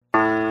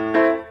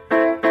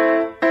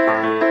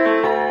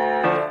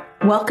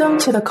Welcome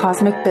to the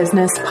Cosmic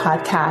Business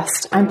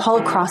Podcast. I'm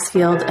Paula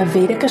Crossfield, a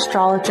Vedic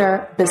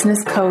astrologer,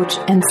 business coach,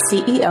 and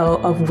CEO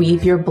of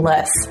Weave Your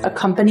Bliss, a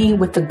company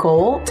with the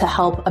goal to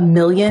help 1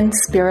 million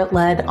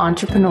spirit-led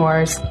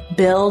entrepreneurs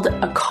build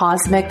a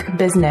cosmic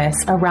business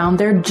around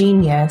their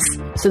genius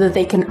so that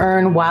they can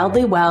earn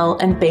wildly well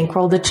and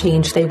bankroll the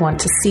change they want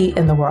to see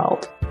in the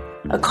world.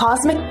 A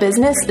cosmic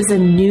business is a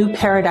new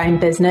paradigm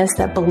business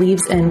that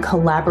believes in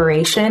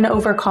collaboration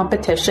over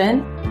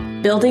competition,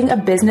 building a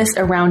business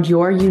around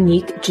your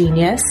unique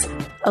genius,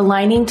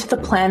 aligning to the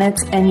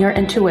planets and your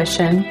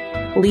intuition,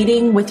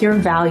 leading with your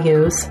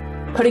values,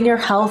 putting your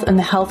health and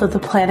the health of the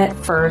planet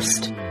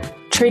first,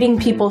 treating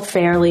people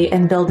fairly,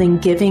 and building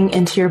giving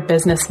into your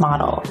business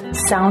model.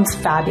 Sounds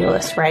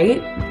fabulous,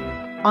 right?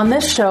 On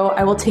this show,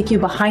 I will take you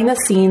behind the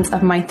scenes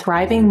of my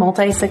thriving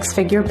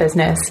multi-six-figure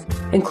business,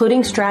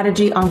 including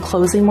strategy on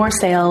closing more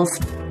sales,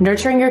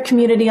 nurturing your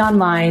community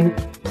online,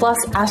 plus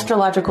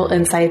astrological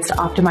insights to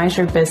optimize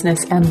your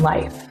business and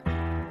life.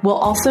 We'll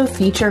also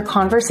feature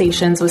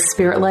conversations with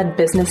spirit-led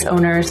business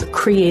owners,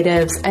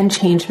 creatives, and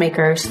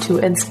changemakers to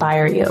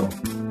inspire you.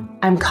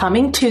 I'm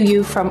coming to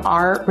you from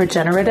our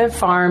regenerative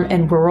farm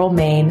in rural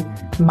Maine,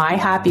 my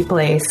happy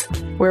place,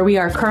 where we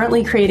are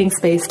currently creating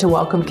space to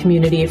welcome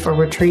community for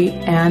retreat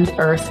and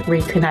earth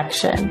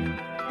reconnection.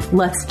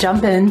 Let's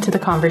jump into the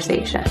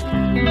conversation.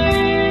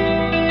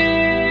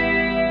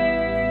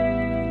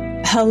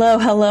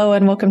 Hello,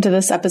 and welcome to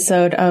this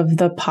episode of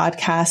the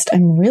podcast.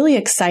 I'm really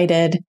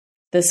excited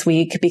this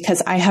week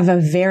because I have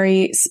a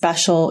very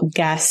special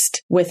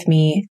guest with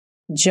me,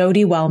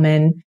 Jodi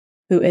Wellman,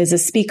 who is a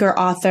speaker,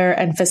 author,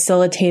 and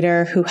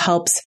facilitator who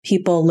helps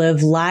people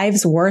live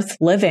lives worth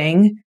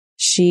living.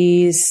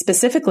 She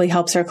specifically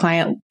helps her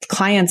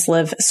clients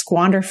live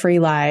squander-free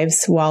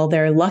lives while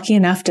they're lucky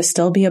enough to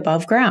still be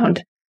above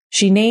ground.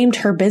 She named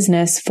her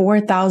business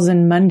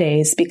 4,000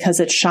 Mondays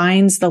because it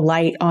shines the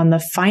light on the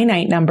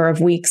finite number of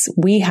weeks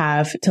we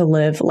have to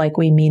live like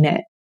we mean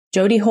it.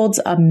 Jodi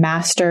holds a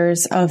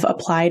master's of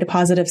applied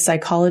positive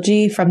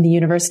psychology from the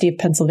University of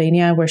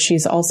Pennsylvania, where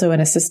she's also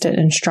an assistant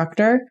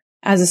instructor.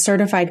 As a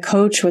certified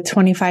coach with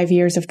 25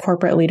 years of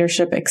corporate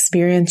leadership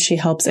experience, she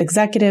helps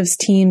executives,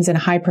 teams, and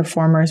high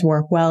performers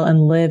work well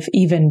and live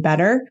even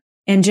better.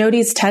 And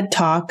Jodi's TED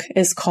Talk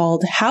is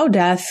called How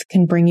Death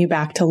Can Bring You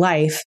Back to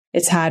Life.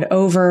 It's had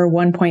over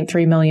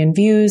 1.3 million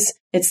views.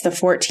 It's the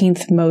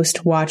 14th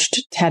most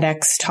watched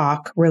TEDx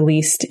talk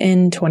released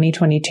in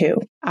 2022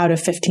 out of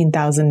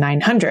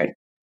 15,900.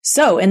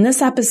 So in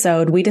this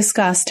episode, we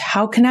discussed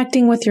how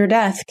connecting with your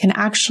death can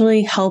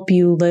actually help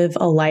you live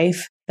a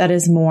life that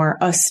is more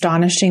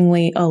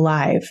astonishingly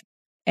alive,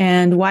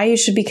 and why you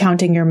should be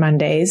counting your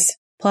Mondays,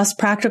 plus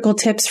practical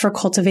tips for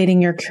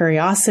cultivating your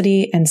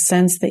curiosity and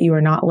sense that you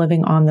are not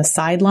living on the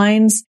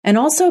sidelines, and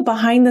also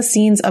behind the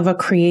scenes of a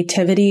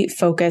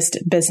creativity-focused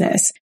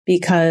business,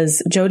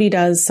 because Jodi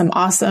does some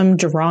awesome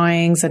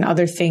drawings and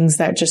other things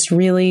that just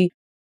really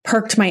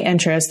perked my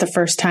interest the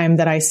first time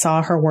that I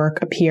saw her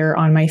work appear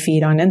on my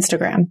feed on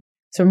Instagram.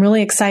 So I'm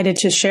really excited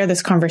to share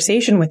this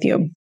conversation with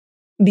you.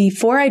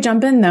 Before I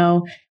jump in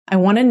though, I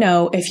want to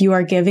know if you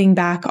are giving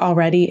back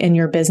already in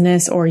your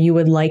business or you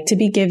would like to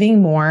be giving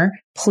more.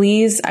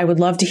 Please, I would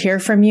love to hear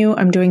from you.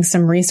 I'm doing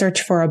some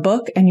research for a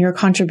book, and your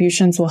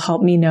contributions will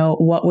help me know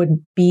what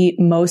would be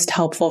most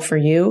helpful for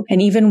you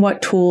and even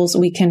what tools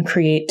we can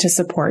create to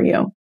support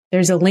you.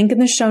 There's a link in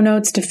the show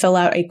notes to fill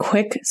out a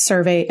quick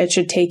survey. It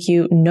should take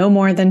you no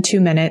more than 2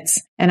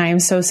 minutes, and I am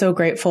so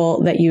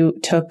grateful that you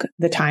took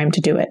the time to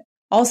do it.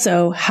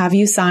 Also, have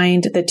you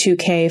signed the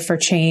 2K for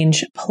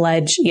Change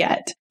pledge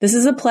yet? This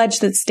is a pledge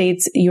that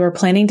states you are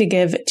planning to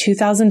give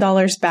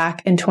 $2,000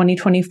 back in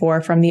 2024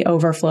 from the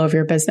overflow of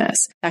your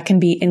business. That can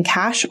be in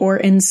cash or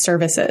in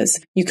services.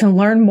 You can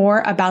learn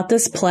more about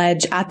this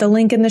pledge at the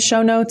link in the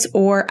show notes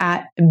or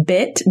at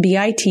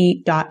bit.ly/2K,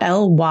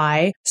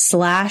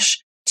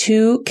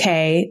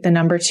 the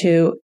number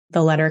 2,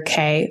 the letter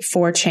K,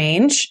 for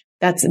change.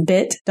 That's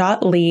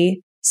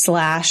bit.ly/2K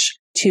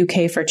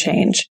for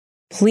change.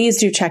 Please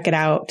do check it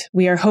out.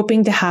 We are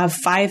hoping to have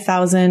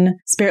 5,000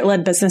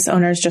 spirit-led business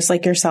owners just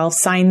like yourself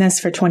sign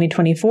this for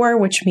 2024,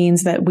 which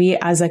means that we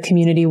as a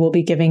community will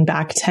be giving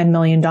back $10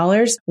 million,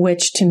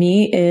 which to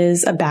me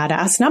is a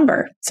badass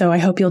number. So I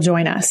hope you'll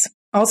join us.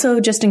 Also,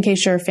 just in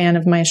case you're a fan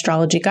of my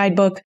astrology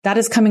guidebook, that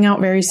is coming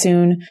out very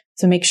soon.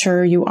 So make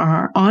sure you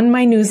are on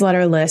my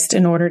newsletter list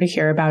in order to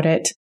hear about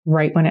it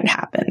right when it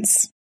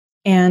happens.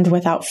 And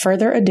without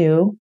further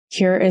ado,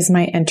 here is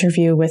my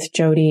interview with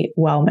Jodi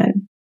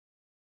Wellman.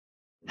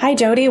 Hi,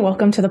 Jodi.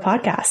 Welcome to the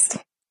podcast.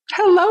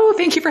 Hello.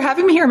 Thank you for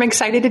having me here. I'm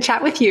excited to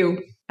chat with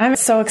you. I'm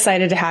so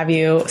excited to have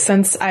you.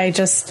 Since I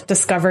just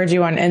discovered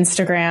you on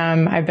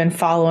Instagram, I've been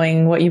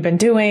following what you've been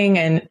doing,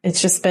 and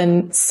it's just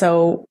been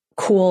so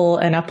cool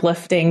and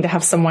uplifting to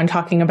have someone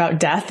talking about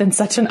death in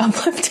such an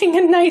uplifting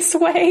and nice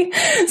way.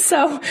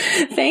 So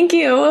thank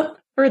you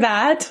for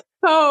that.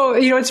 Oh,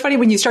 it's funny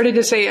when you started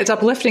to say it's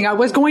uplifting. I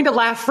was going to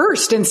laugh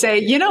first and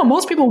say,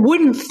 most people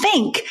wouldn't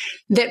think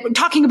that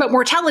talking about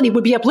mortality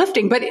would be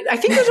uplifting, but I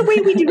think there's a way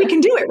we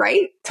can do it,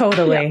 right?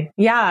 Totally.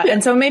 Yeah.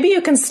 And so maybe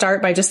you can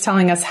start by just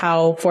telling us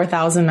how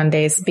 4,000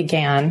 Mondays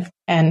began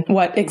and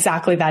what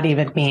exactly that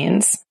even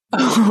means.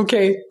 Oh,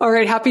 okay. All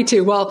right. Happy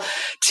to. Well,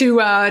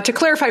 to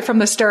clarify from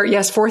the start,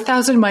 yes,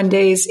 4,000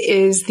 Mondays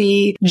is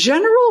the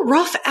general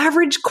rough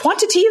average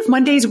quantity of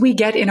Mondays we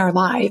get in our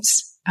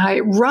lives.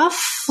 It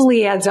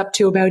roughly adds up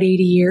to about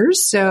 80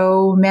 years.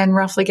 So men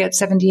roughly get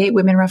 78,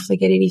 women roughly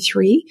get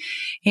 83.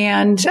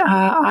 And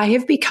I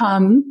have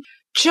become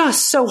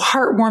just so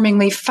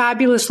heartwarmingly,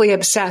 fabulously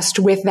obsessed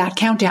with that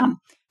countdown.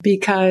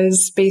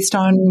 Because based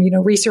on,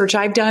 research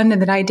I've done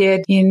and that I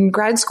did in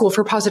grad school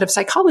for positive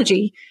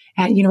psychology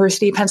at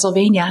University of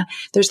Pennsylvania,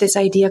 there's this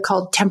idea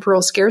called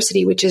temporal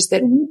scarcity, which is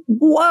that,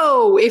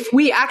 whoa, if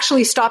we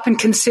actually stop and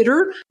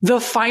consider the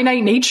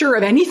finite nature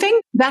of anything,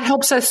 that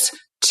helps us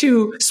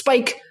to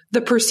spike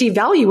the perceived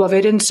value of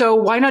it. And so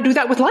why not do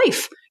that with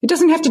life? It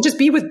doesn't have to just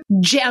be with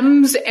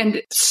gems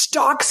and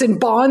stocks and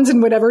bonds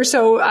and whatever.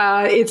 So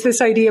it's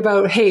this idea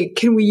about, hey,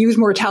 can we use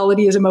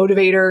mortality as a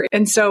motivator?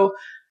 And so,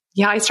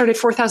 yeah, I started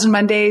 4,000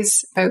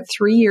 Mondays about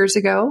 3 years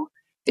ago.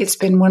 It's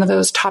been one of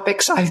those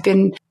topics I've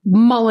been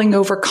mulling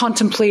over,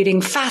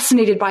 contemplating,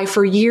 fascinated by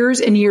for years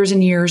and years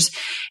and years.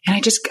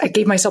 And I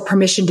gave myself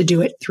permission to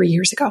do it 3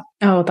 years ago.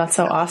 Oh, that's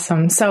so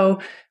awesome. So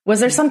was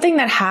there something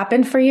that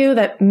happened for you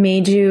that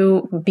made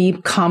you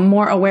become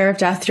more aware of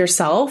death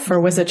yourself?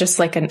 Or was it just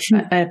like a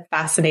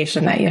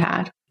fascination that you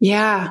had?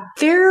 Yeah,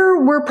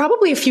 there were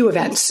probably a few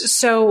events.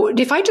 So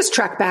if I just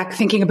track back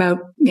thinking about,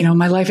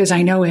 my life as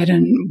I know it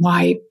and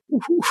why,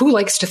 who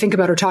likes to think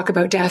about or talk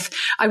about death?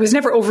 I was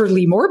never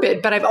overly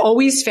morbid, but I've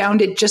always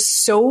found it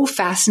just so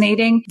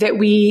fascinating that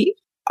we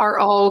are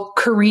all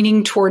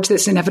careening towards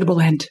this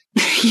inevitable end.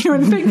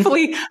 And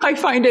thankfully I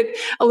find it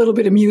a little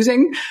bit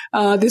amusing,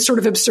 this sort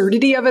of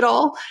absurdity of it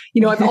all.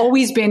 I've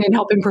always been in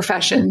helping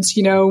professions,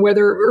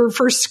 whether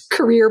first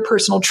career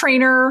personal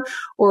trainer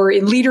or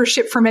in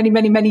leadership for many,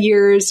 many, many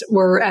years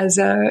or as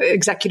a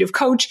executive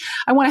coach.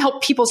 I want to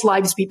help people's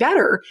lives be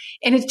better.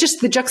 And it's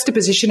just the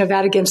juxtaposition of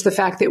that against the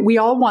fact that we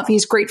all want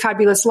these great,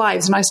 fabulous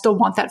lives. And I still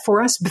want that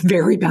for us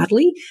very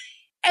badly.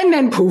 And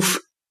then poof,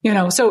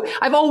 so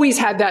I've always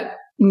had that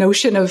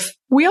notion of,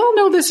 we all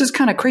know this is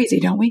kind of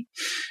crazy, don't we?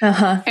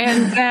 Uh-huh.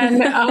 And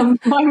then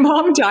my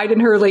mom died in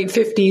her late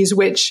 50s,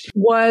 which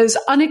was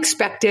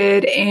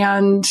unexpected.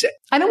 And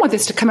I don't want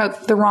this to come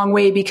out the wrong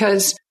way,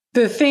 because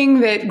the thing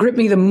that gripped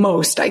me the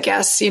most, I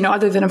guess,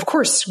 other than, of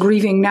course,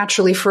 grieving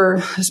naturally for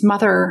his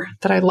mother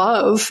that I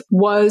love,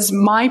 was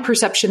my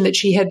perception that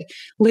she had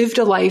lived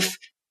a life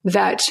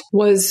that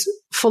was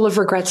full of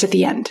regrets at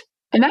the end.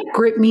 And that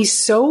gripped me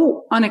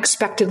so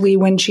unexpectedly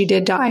when she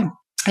did die.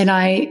 And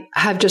I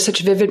have just such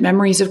vivid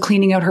memories of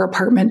cleaning out her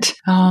apartment,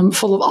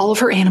 full of all of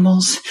her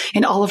animals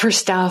and all of her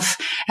stuff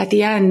at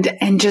the end,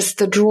 and just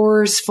the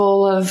drawers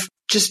full of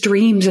just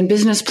dreams and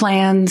business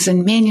plans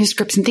and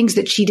manuscripts and things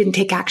that she didn't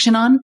take action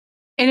on.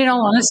 And in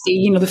all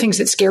honesty, the things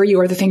that scare you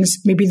are the things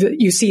maybe that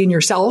you see in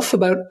yourself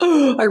about,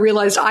 I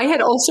realized I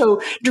had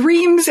also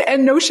dreams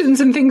and notions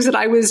and things that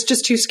I was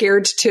just too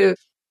scared to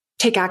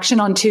take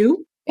action on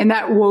too. And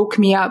that woke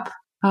me up.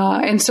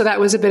 And so that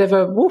was a bit of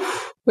a,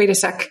 wait a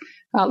sec.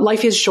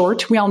 Life is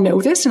short. We all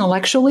know this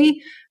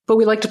intellectually, but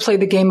we like to play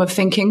the game of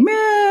thinking,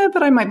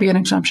 but I might be an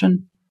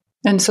exception.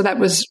 And so that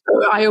was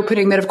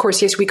eye-opening that, of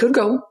course, yes, we could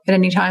go at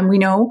any time, we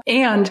know.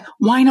 And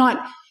why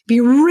not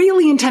be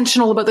really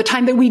intentional about the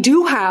time that we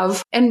do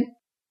have and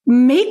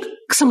make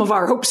some of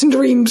our hopes and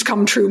dreams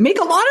come true, make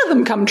a lot of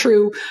them come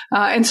true.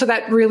 And so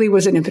that really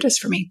was an impetus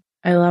for me.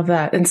 I love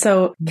that. And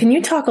so can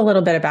you talk a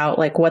little bit about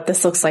what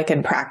this looks like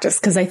in practice?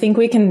 Because I think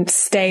we can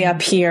stay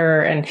up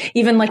here, and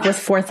even with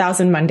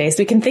 4,000 Mondays,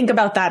 we can think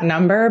about that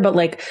number,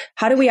 but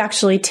how do we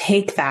actually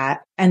take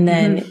that and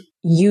then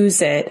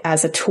use it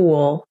as a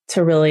tool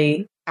to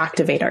really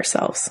activate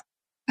ourselves?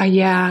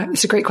 Yeah,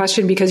 it's a great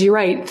question, because you're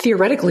right.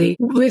 Theoretically,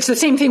 it's the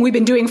same thing we've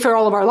been doing for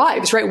all of our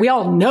lives, right? We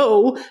all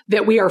know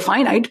that we are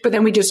finite, but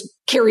then we just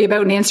carry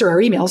about and answer our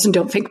emails and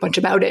don't think much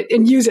about it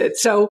and use it.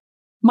 So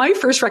my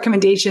first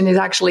recommendation is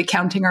actually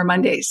counting our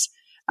Mondays.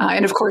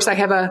 And of course, I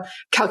have a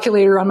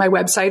calculator on my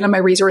website, on my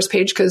resource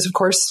page, because of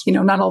course,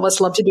 not all of us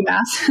love to do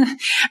math.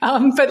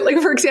 But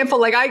for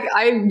example,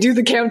 I do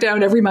the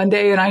countdown every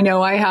Monday, and I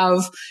know I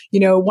have,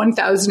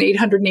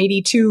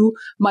 1,882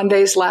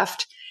 Mondays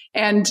left.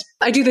 And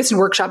I do this in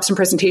workshops and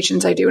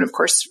presentations I do. And of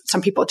course,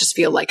 some people just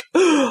feel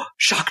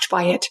shocked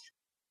by it.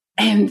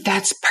 And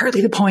that's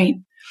partly the point.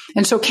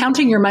 And so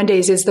counting your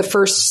Mondays is the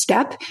first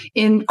step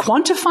in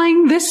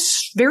quantifying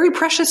this very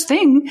precious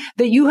thing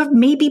that you have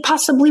maybe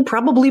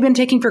probably been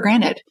taking for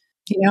granted,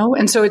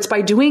 And so it's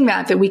by doing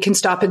that we can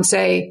stop and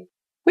say,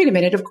 wait a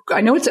minute,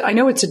 I know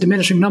it's a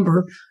diminishing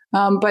number,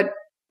 but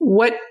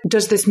what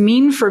does this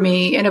mean for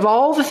me? And of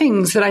all the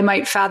things that I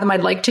might fathom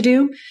I'd like to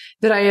do,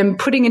 that I am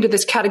putting into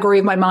this category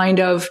of my mind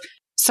of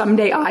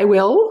someday I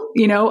will,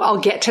 I'll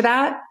get to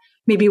that.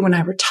 maybe when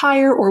I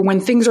retire or when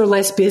things are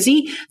less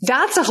busy.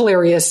 That's a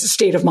hilarious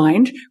state of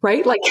mind,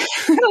 right? Like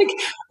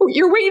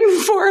you're waiting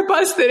for a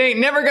bus that ain't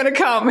never going to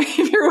come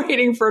if you're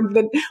waiting for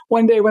the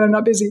one day when I'm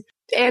not busy,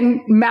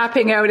 and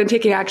mapping out and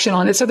taking action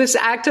on it. So this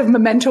act of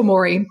memento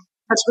mori,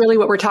 that's really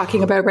what we're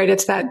talking about, right?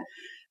 It's that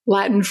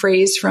Latin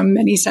phrase from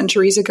many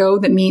centuries ago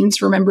that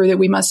means remember that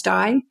we must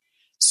die.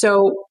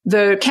 So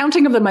the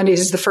counting of the Mondays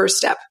is the first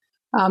step.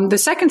 The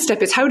second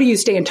step is how do you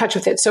stay in touch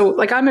with it? So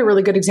like I'm a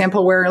really good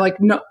example where like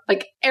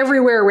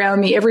everywhere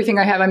around me, everything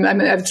I have,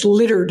 it's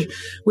littered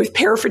with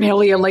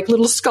paraphernalia, like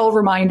little skull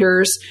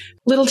reminders,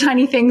 little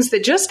tiny things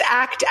that just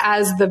act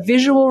as the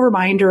visual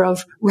reminder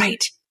of,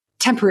 right,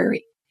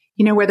 temporary.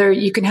 You know, whether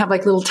you can have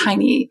like little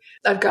tiny,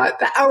 I've got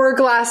the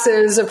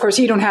hourglasses. Of course,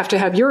 you don't have to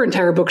have your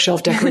entire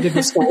bookshelf decorated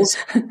with skulls.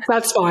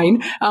 That's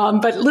fine.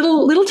 But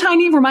little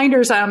tiny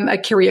reminders. I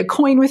carry a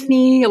coin with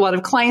me. A lot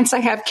of clients I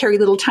have carry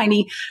little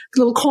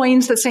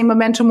coins that say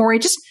memento mori,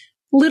 just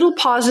little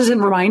pauses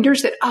and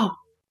reminders that, oh,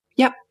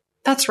 yep,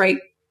 that's right.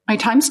 My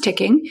time's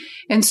ticking.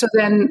 And so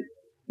then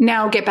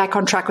now get back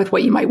on track with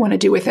what you might want to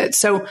do with it.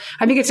 So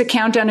I think it's a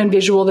countdown and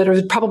visual that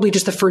are probably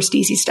just the first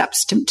easy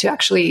steps to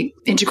actually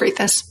integrate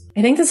this.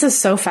 I think this is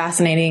so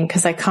fascinating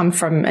because I come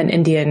from an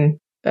Indian,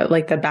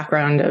 like the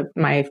background of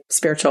my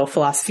spiritual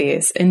philosophy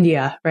is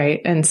India,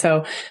 right? And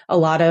so a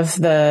lot of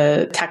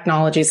the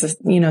technologies,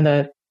 you know,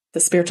 the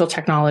spiritual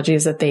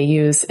technologies that they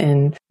use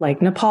in like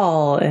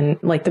Nepal and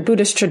like the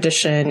Buddhist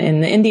tradition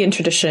and the Indian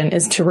tradition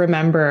is to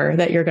remember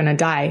that you're going to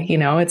die. You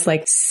know, it's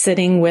like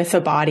sitting with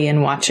a body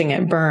and watching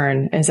it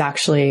burn is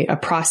actually a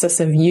process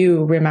of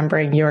you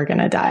remembering you're going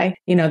to die.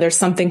 You know, there's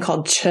something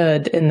called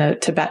chud in the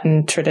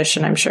Tibetan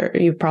tradition. I'm sure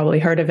you've probably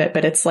heard of it,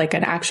 but it's like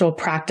an actual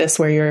practice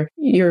where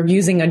you're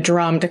using a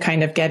drum to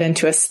kind of get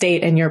into a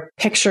state and you're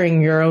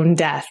picturing your own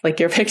death. Like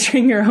you're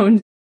picturing your own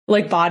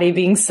like body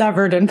being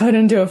severed and put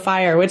into a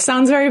fire, which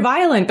sounds very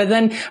violent. But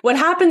then what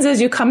happens is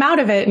you come out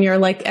of it and you're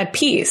like at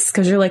peace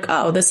because you're like,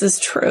 oh, this is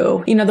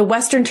true. You know, the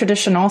Western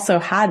tradition also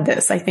had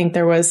this. I think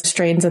there was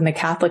strains in the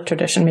Catholic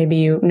tradition. Maybe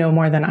you know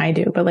more than I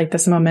do, but like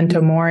this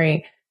memento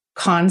mori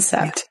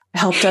concept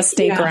helped us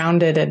stay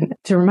grounded and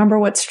to remember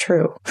what's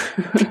true.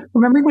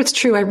 Remembering what's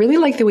true. I really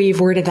like the way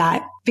you've worded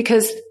that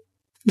because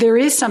there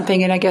is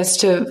something, and I guess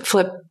to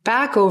flip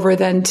back over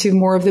then to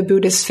more of the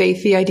Buddhist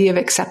faith, the idea of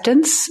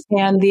acceptance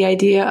and the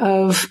idea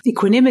of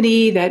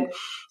equanimity that,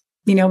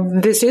 you know,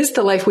 this is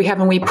the life we have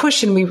and we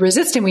push and we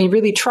resist and we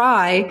really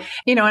try,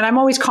 you know, and I'm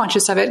always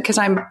conscious of it because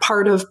I'm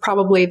part of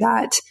probably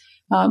that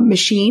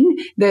machine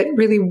that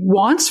really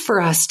wants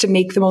for us to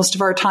make the most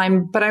of our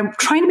time. But I'm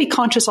trying to be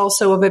conscious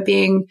also of it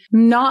being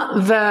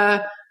not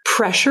the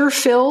pressure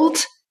filled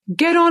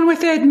get on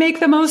with it, make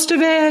the most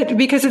of it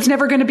because it's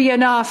never going to be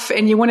enough.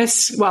 And you want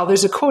to, well,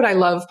 there's a quote I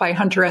love by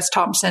Hunter S.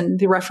 Thompson,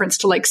 the reference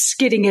to like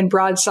skidding in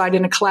broadside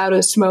in a cloud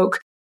of smoke,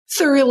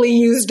 thoroughly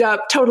used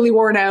up, totally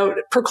worn out,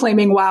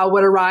 proclaiming, wow,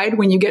 what a ride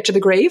when you get to the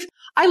grave.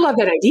 I love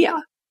that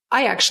idea.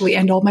 I actually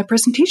end all my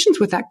presentations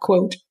with that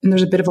quote. And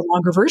there's a bit of a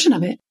longer version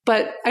of it.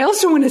 But I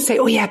also want to say,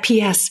 oh yeah,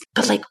 P.S.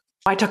 But like,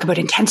 I talk about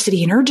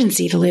intensity and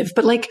urgency to live,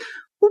 but like,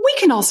 we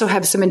can also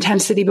have some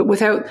intensity, but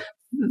without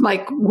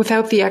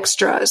the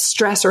extra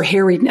stress or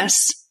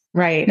harriedness.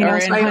 Right. You know, or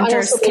in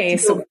Hunter's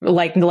case,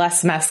 like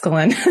less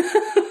mescaline.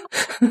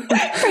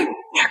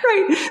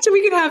 Right. So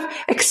we can have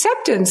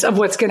acceptance of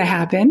what's going to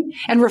happen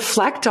and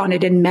reflect on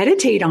it and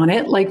meditate on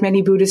it like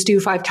many Buddhists do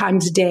 5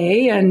 times a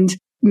day and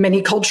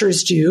many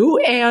cultures do.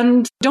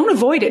 And don't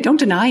avoid it. Don't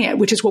deny it,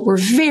 which is what we're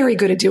very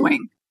good at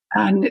doing.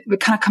 And we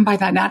kind of come by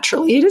that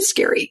naturally. It is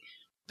scary.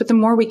 But the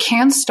more we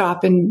can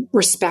stop and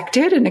respect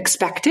it and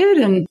expect it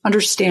and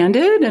understand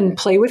it and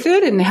play with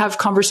it and have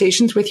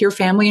conversations with your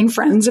family and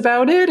friends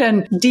about it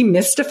and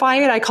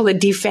demystify it, I call it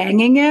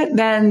defanging it,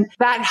 then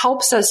that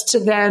helps us to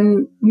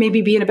then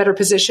maybe be in a better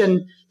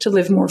position to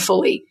live more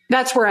fully.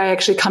 That's where I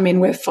actually come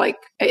in with, like,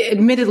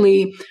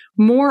 admittedly,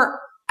 more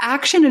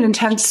action and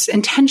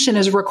intention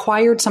is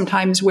required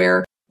sometimes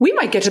where we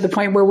might get to the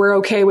point where we're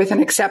okay with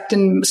and accept.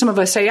 And some of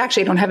us say,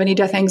 actually, I don't have any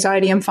death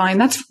anxiety. I'm fine.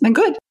 That's then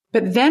good.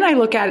 But then I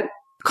look at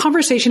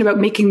conversation about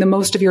making the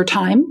most of your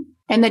time,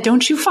 and that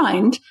don't you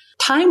find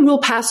time will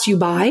pass you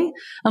by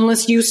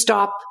unless you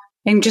stop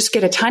and just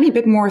get a tiny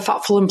bit more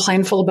thoughtful and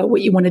planful about what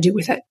you want to do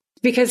with it.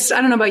 Because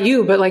I don't know about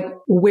you, but like,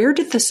 where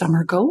did the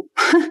summer go?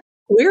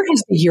 Where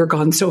has the year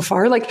gone so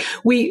far? Like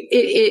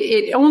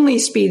it only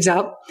speeds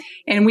up,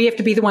 and we have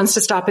to be the ones to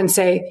stop and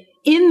say,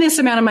 in this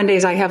amount of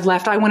Mondays I have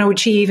left, I want to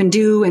achieve and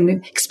do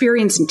and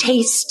experience and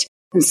taste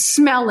and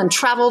smell and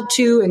travel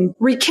to and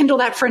rekindle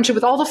that friendship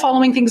with all the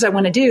following things I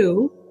want to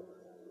do.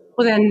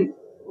 Well, then,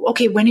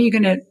 okay, when are you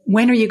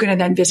going to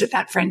then visit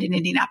that friend in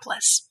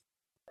Indianapolis?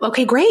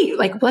 Okay, great.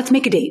 Like, let's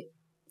make a date.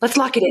 Let's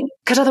lock it in,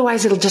 because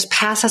otherwise it'll just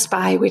pass us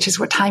by, which is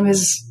what time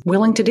is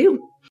willing to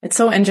do. It's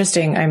so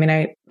interesting. I mean,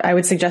 I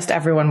would suggest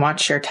everyone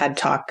watch your TED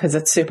Talk because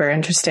it's super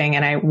interesting,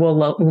 and I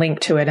will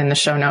link to it in the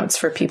show notes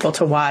for people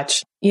to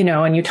watch. You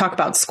know, and you talk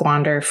about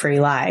squander-free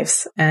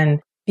lives and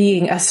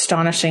being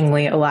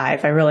astonishingly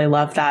alive. I really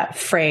love that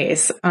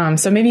phrase.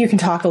 So maybe you can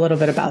talk a little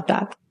bit about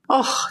that.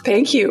 Oh,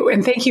 thank you.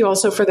 And thank you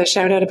also for the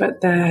shout out about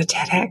the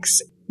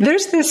TEDx.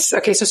 There's this,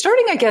 okay, so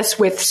starting, I guess,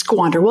 with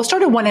squander, we'll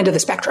start at one end of the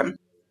spectrum.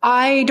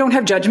 I don't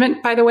have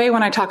judgment, by the way,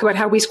 when I talk about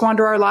how we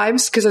squander our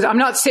lives, because I'm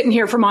not sitting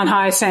here from on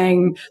high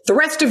saying, the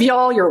rest of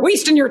y'all, you're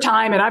wasting your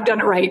time and I've done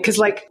it right. Because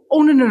like,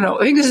 oh, no.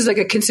 I think this is like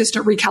a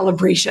consistent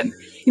recalibration.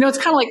 It's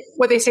kind of like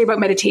what they say about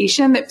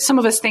meditation, that some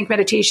of us think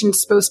meditation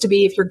is supposed to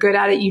be, if you're good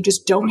at it, you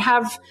just don't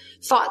have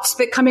thoughts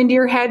that come into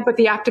your head. But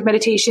the act of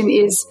meditation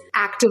is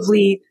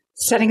actively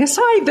setting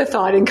aside the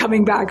thought and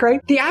coming back,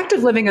 right? The act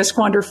of living a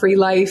squander-free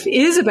life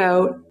is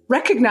about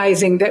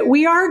recognizing that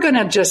we are going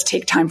to just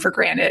take time for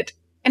granted.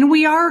 And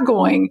we are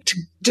going to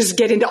just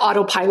get into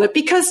autopilot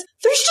because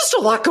there's just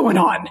a lot going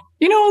on.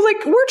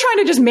 Like we're trying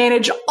to just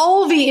manage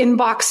all the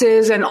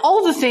inboxes and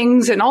all the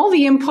things and all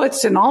the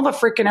inputs and all the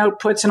freaking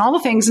outputs and all the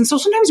things. And so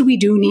sometimes we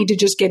do need to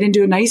just get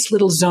into a nice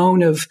little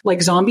zone of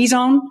like zombie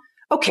zone.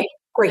 Okay,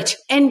 great.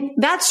 And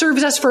that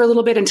serves us for a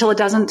little bit until it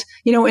doesn't,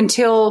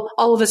 until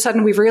all of a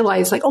sudden we've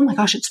realized like, oh my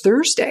gosh, it's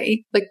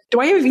Thursday. Like, do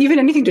I have even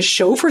anything to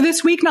show for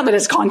this week? Not that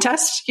it's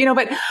contest,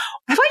 but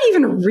have I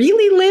even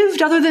really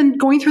lived other than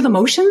going through the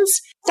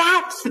motions?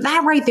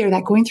 That right there,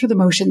 that going through the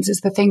motions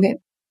is the thing that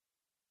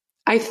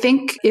I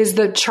think is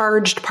the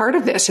charged part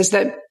of this, is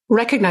that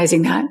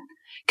recognizing that,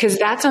 because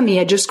that's on the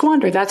edge of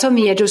squander. That's on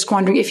the edge of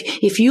squandering.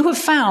 If you have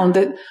found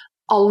that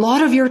a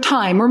lot of your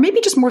time, or maybe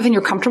just more than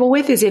you're comfortable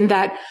with, is in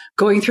that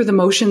going through the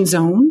motion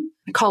zone,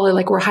 I call it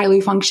like we're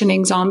highly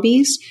functioning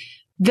zombies,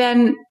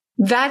 then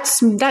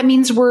that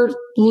means we're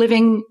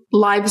living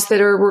lives that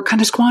we're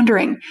kind of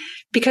squandering.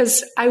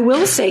 Because I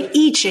will say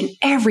each and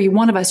every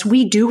one of us,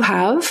 we do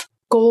have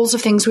goals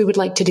of things we would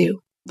like to do.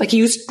 Like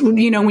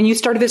when you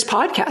started this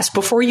podcast,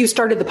 before you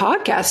started the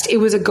podcast, it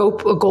was a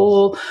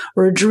goal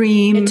or a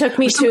dream. It took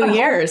me 2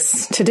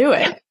 years to do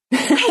it.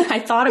 I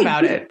thought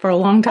about it for a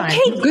long time.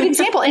 Okay, good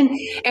example.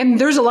 And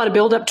there's a lot of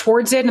build up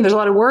towards it, and there's a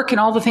lot of work and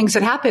all the things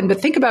that happen.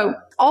 But think about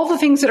all the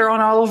things that are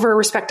on all of our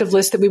respective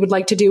lists that we would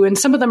like to do. And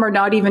some of them are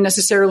not even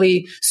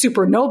necessarily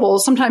super noble.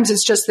 Sometimes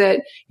it's just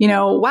that,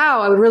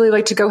 wow, I would really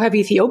like to go have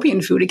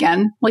Ethiopian food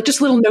again. Like just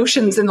little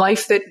notions in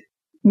life that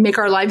make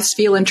our lives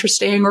feel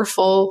interesting or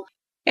full.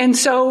 And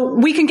so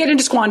we can get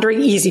into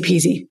squandering easy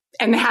peasy.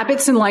 And the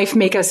habits in life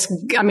make us,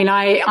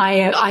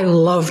 I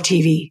love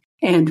TV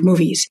and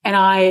movies. And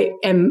I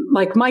am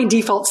like, my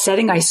default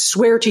setting, I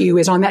swear to you,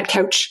 is on that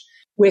couch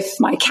with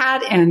my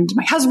cat and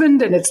my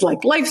husband. And it's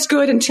like, life's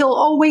good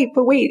until, like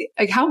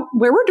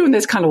where we're doing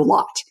this kind of a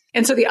lot.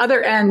 And so the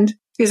other end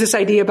is this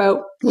idea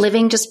about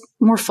living just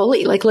more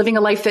fully, like living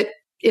a life that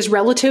is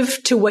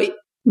relative to what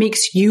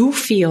makes you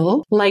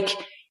feel like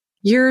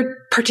you're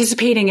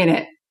participating in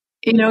it.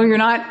 You're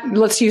not,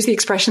 let's use the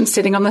expression,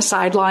 sitting on the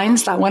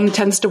sidelines. That one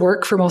tends to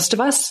work for most of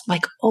us.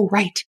 Like, oh,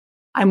 right.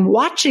 I'm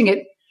watching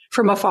it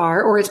from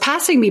afar, or it's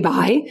passing me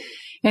by.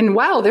 And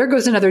wow, there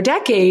goes another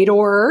decade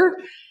or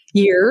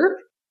year.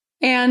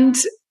 And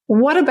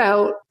what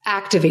about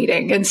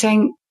activating and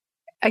saying,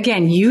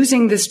 again,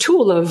 using this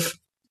tool of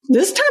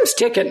this time's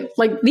ticking,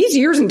 like these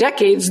years and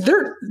decades,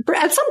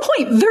 at some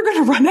point, they're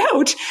going to run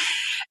out.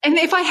 And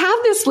if I have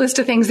this list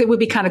of things that would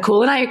be kind of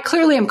cool, and I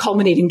clearly am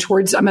culminating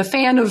towards, I'm a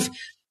fan of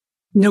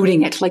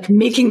noting it, like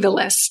making the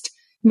list,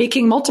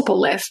 making multiple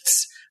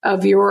lists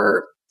of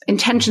your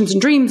intentions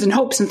and dreams and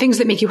hopes and things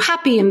that make you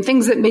happy and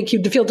things that make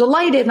you feel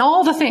delighted and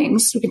all the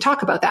things. We can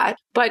talk about that,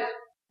 but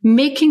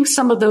making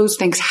some of those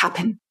things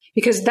happen,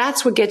 because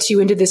that's what gets you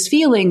into this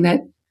feeling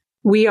that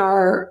we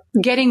are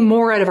getting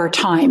more out of our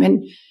time.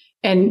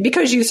 And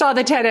because you saw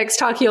the TEDx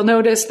talk, you'll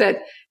notice that,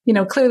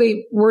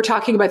 clearly we're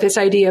talking about this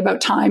idea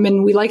about time,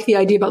 and we like the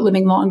idea about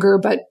living longer,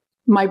 but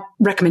my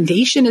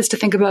recommendation is to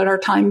think about our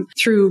time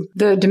through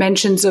the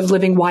dimensions of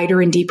living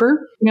wider and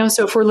deeper.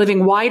 So if we're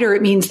living wider,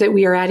 it means that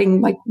we are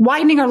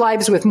widening our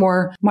lives with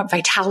more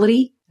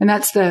vitality. And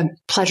that's the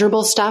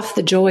pleasurable stuff,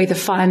 the joy, the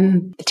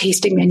fun, the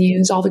tasting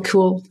menus, all the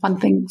cool, fun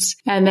things.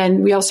 And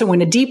then we also want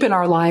to deepen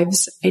our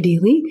lives,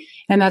 ideally.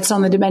 And that's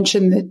on the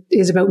dimension that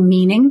is about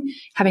meaning,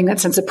 having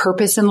that sense of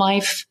purpose in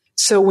life.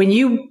 So when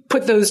you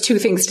put those two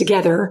things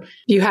together,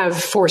 you have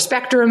 4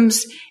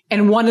 spectrums,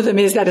 and one of them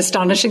is that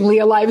astonishingly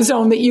alive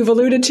zone that you've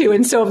alluded to.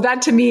 And so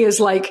that to me is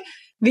like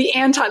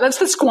that's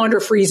the squander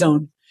free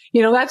zone.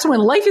 That's when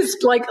life is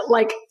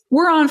like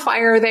we're on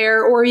fire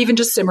there, or even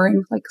just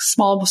simmering, like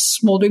small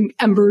smoldering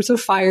embers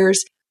of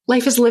fires.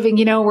 Life is living,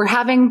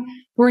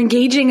 we're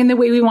engaging in the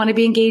way we want to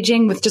be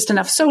engaging, with just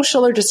enough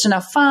social or just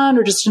enough fun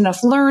or just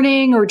enough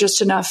learning or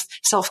just enough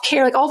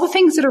self-care, like all the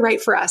things that are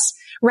right for us,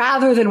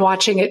 rather than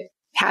watching it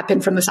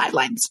happen from the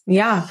sidelines.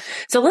 Yeah.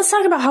 So let's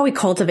talk about how we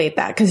cultivate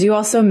that. Cause you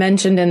also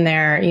mentioned in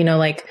there,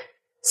 like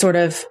sort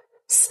of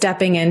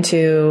stepping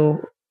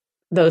into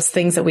those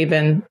things that we've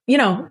been,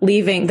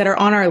 leaving, that are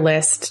on our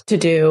list to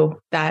do,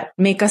 that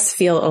make us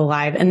feel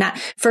alive. And that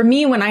for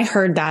me, when I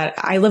heard that,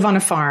 I live on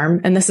a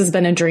farm, and this has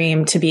been a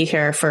dream to be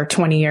here for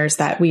 20 years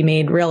that we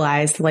made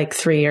realized like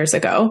 3 years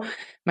ago,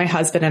 my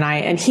husband and I,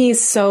 and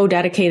he's so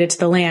dedicated to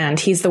the land.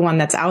 He's the one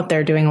that's out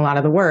there doing a lot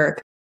of the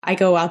work. I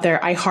go out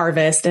there, I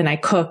harvest and I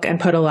cook and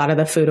put a lot of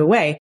the food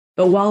away.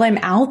 But while I'm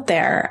out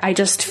there, I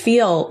just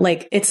feel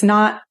like it's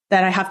not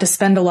that I have to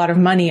spend a lot of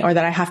money or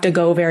that I have to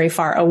go very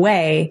far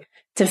away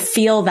to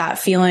feel that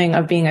feeling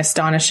of being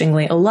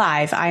astonishingly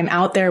alive. I'm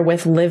out there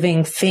with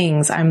living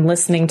things. I'm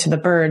listening to the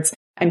birds.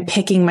 I'm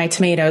picking my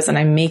tomatoes and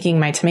I'm making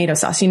my tomato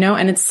sauce,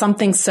 and it's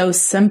something so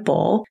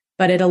simple,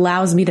 but it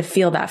allows me to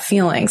feel that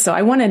feeling. So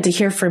I wanted to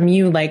hear from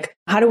you, like,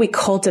 how do we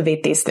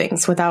cultivate these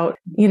things without,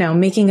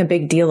 making a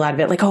big deal out of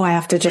it? Like, oh, I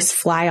have to just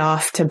fly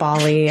off to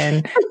Bali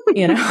and,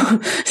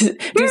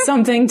 do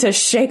something to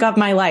shake up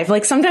my life.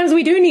 Like sometimes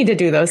we do need to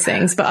do those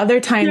things, but other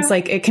times,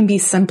 like it can be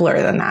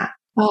simpler than that.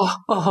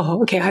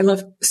 Okay. I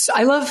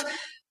love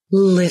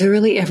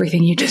literally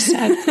everything you just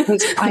said.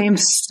 Because I am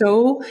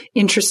so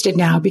interested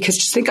now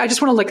because I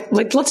just want to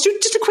let's do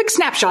just a quick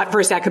snapshot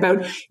for a sec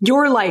about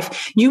your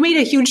life. You made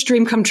a huge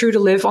dream come true to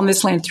live on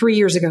this land 3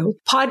 years ago.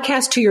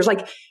 Podcast 2 years,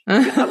 like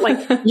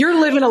you're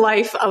living a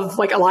life of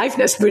like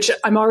aliveness, which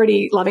I'm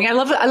already loving. I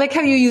like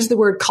how you use the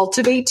word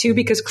cultivate too,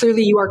 because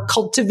clearly you are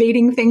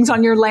cultivating things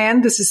on your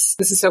land. This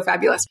is so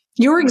fabulous.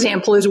 Your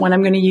example is one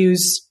I'm going to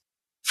use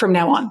from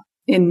now on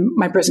in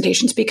my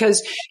presentations,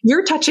 because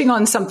you're touching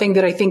on something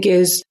that I think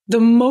is the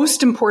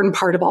most important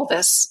part of all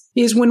this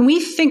is when we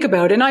think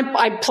about, and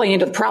I play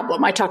into the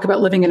problem. I talk about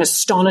living an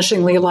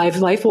astonishingly alive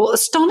life. Well,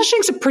 astonishing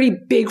is a pretty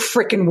big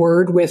frickin'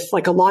 word with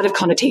like a lot of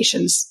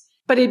connotations,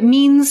 but it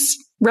means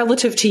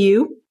relative to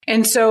you.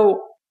 And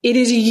so it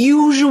is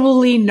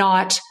usually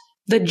not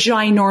the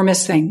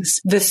ginormous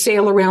things, the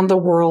sail around the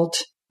world,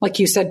 like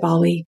you said,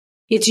 Bali.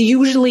 It's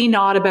usually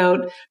not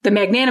about the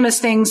magnanimous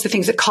things, the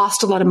things that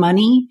cost a lot of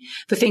money,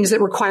 the things that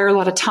require a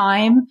lot of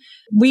time.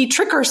 We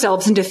trick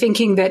ourselves into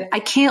thinking that I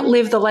can't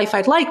live the life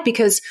I'd like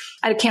because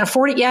I can't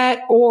afford it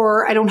yet,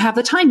 or I don't have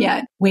the time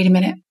yet. Wait a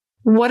minute.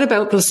 What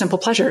about those simple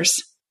pleasures?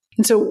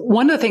 And so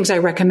one of the things I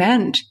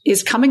recommend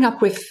is coming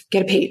up with,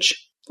 get a page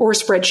or a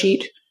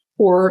spreadsheet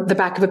or the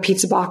back of a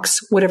pizza box,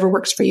 whatever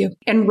works for you,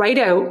 and write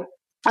out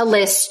a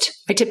list.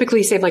 I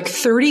typically say like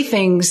 30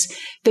 things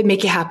that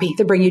make you happy,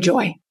 that bring you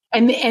joy.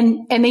 And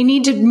they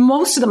need to,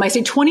 most of them, I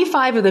say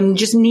 25 of them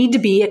just need to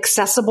be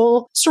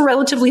accessible. So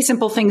relatively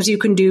simple things you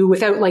can do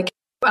without like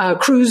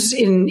cruise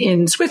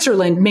in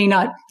Switzerland may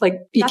not, like,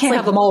 you can't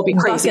have them all be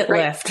crazy,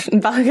 right?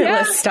 Bucket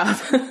list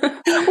stuff.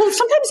 Well,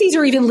 sometimes these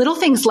are even little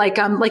things like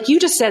you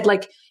just said,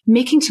 like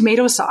making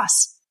tomato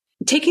sauce,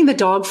 taking the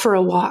dog for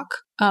a walk.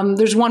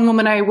 There's one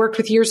woman I worked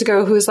with years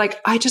ago who was like,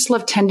 I just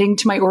love tending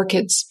to my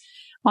orchids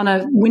on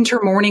a winter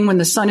morning when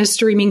the sun is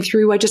streaming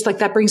through. I just like,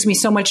 that brings me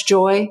so much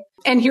joy.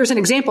 And here's an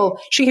example.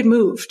 She had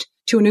moved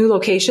to a new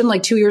location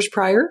like 2 years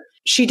prior.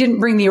 She didn't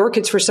bring the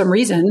orchids for some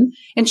reason.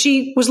 And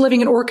she was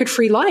living an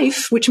orchid-free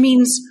life, which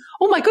means,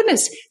 oh my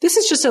goodness, this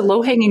is just a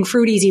low-hanging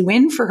fruit, easy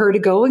win for her to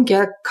go and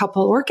get a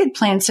couple orchid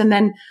plants. And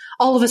then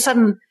all of a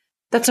sudden,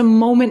 that's a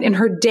moment in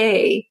her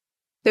day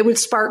that would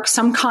spark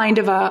some kind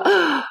of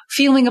a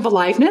feeling of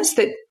aliveness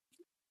that,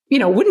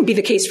 wouldn't be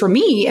the case for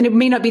me. And it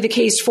may not be the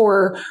case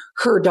for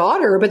her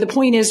daughter. But the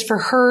point is for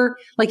her,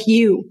 like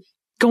you,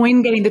 going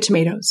and getting the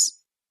tomatoes.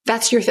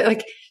 That's your thing.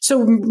 Like,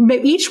 so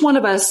each one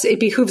of us, it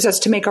behooves us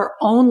to make our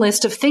own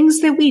list of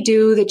things that we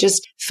do that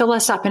just fill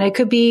us up. And it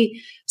could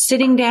be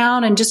sitting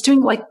down and just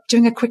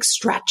doing a quick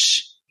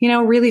stretch,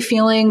 really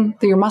feeling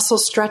your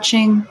muscles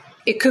stretching.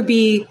 It could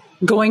be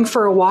going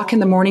for a walk in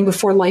the morning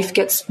before life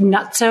gets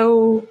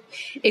nutso.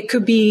 It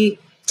could be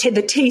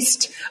the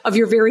taste of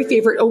your very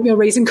favorite oatmeal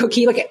raisin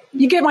cookie. Like,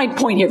 you get my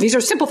point here. These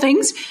are simple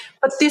things,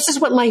 but this is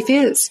what life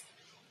is.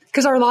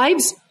 Because our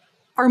lives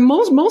are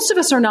most of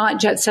us are not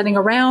jet setting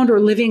around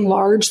or living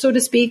large, so to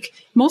speak.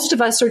 Most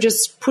of us are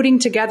just putting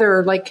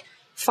together like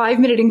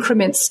 5-minute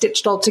increments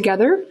stitched all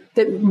together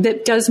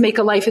that does make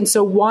a life. And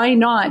so why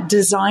not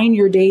design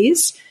your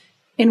days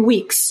and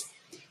weeks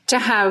to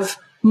have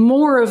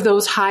more of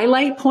those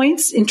highlight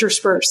points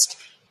interspersed?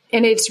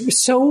 And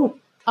it's so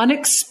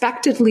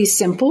unexpectedly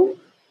simple,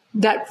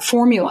 that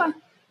formula,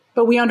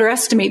 but we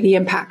underestimate the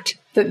impact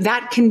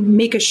that can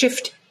make a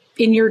shift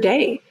in your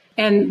day.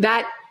 And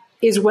that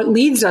is what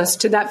leads us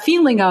to that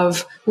feeling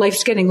of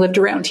life's getting lived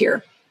around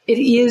here. It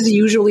is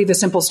usually the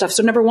simple stuff.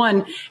 So number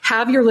one,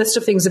 have your list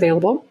of things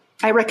available.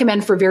 I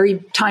recommend for very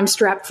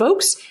time-strapped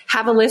folks,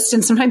 have a list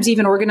and sometimes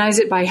even organize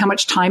it by how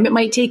much time it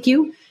might take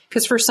you.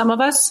 Because for some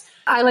of us,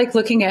 I like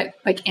looking at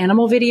like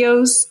animal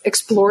videos.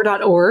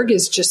 Explore.org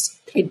is just,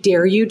 I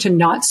dare you to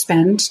not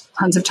spend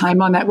tons of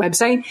time on that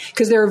website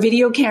because there are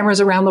video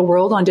cameras around the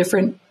world on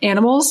different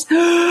animals.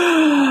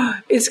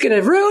 It's going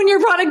to ruin your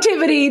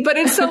productivity, but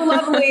it's so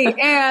lovely.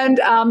 And,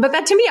 but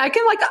that to me, I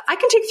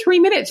can take 3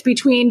 minutes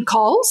between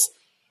calls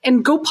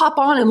and go pop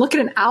on and look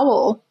at an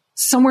owl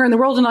somewhere in the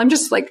world. And I'm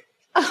just like,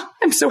 oh,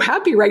 I'm so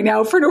happy right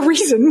now for no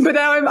reason, but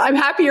now I'm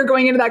happier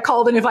going into that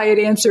call than if I had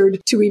answered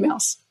 2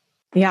 emails.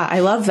 Yeah, I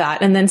love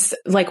that. And then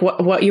like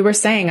what you were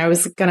saying, I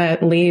was going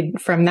to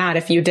lead from that.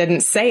 If you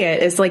didn't say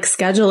it, is like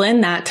schedule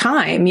in that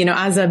time.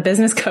 As a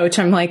business coach,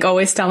 I'm like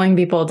always telling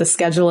people to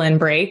schedule in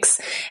breaks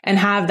and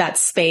have that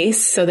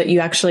space so that you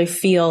actually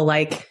feel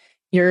like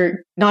you're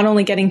not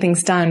only getting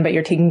things done, but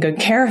you're taking good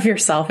care of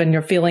yourself and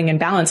you're feeling in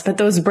balance. But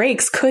those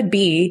breaks could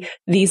be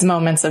these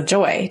moments of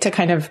joy to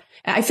kind of,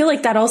 I feel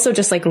like that also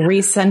just like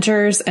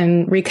recenters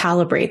and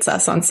recalibrates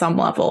us on some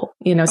level,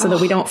 so that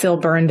we don't feel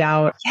burned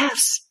out.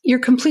 Yes, you're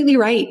completely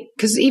right.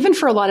 Because even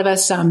for a lot of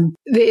us,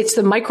 it's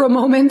the micro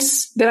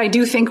moments that I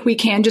do think we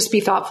can just be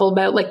thoughtful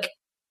about. Like,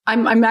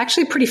 I'm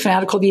actually pretty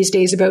fanatical these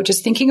days about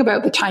just thinking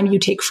about the time you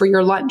take for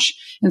your lunch.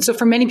 And so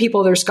for many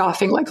people, they're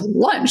scoffing like,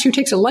 lunch? Who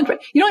takes a lunch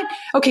break? You know what?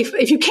 Okay,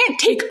 if you can't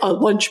take a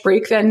lunch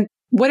break, then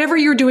whatever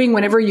you're doing,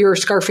 whenever you're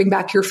scarfing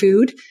back your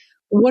food,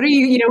 what are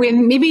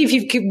and maybe if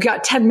you've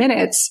got 10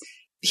 minutes,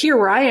 here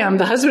where I am,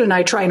 the husband and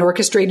I try and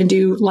orchestrate and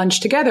do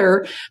lunch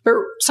together. But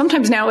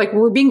sometimes now, like,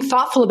 we're being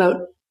thoughtful about,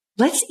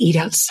 let's eat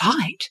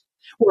outside.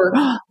 Or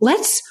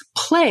let's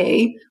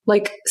play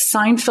like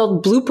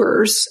Seinfeld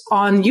bloopers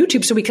on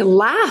YouTube so we can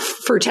laugh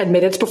for 10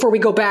 minutes before we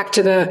go back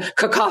to the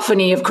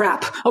cacophony of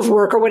crap of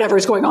work or whatever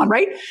is going on,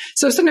 right?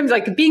 So sometimes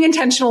like being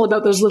intentional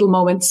about those little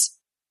moments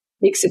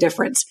makes a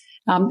difference.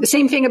 The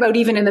same thing about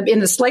even in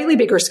the slightly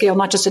bigger scale,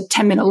 not just a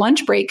 10-minute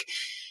lunch break.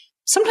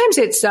 Sometimes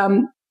it's,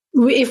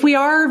 if we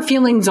are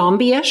feeling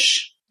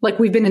zombie-ish, like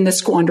we've been in the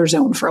squander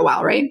zone for a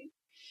while, right?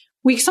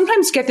 We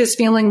sometimes get this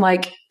feeling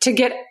like to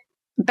get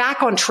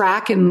back on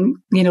track and,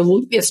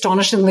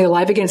 astonishingly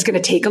alive again, it's going to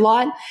take a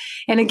lot.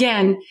 And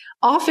again,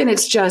 often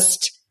it's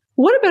just,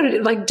 what about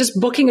it? Like just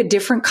booking a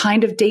different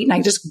kind of date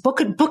night, just book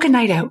a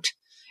night out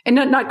and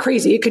not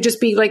crazy. It could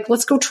just be like,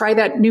 let's go try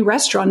that new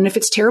restaurant. And if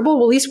it's terrible,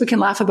 well, at least we can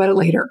laugh about it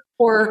later,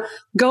 or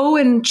go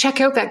and check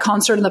out that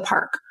concert in the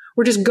park,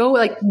 or just go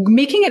like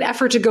making an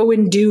effort to go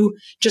and do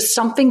just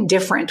something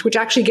different, which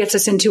actually gets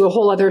us into a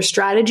whole other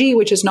strategy,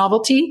 which is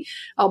novelty.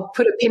 I'll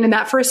put a pin in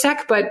that for a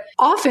sec. But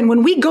often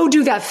when we go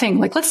do that thing,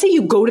 like let's say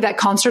you go to that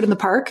concert in the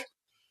park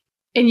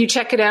and you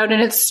check it out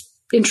and it's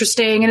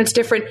interesting and it's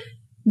different.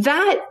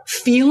 That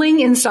feeling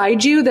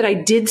inside you that I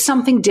did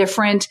something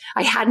different,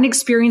 I had an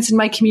experience in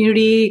my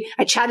community,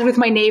 I chatted with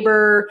my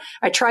neighbor,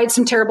 I tried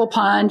some terrible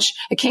punch,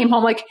 I came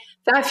home like,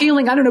 that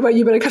feeling, I don't know about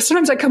you, but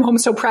sometimes I come home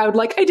so proud,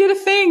 like I did a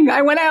thing.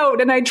 I went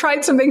out and I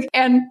tried something,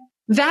 and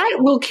that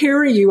will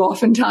carry you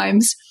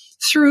oftentimes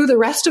through the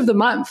rest of the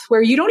month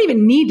where you don't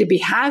even need to be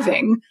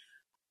having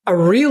a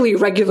really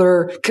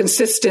regular,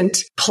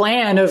 consistent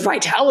plan of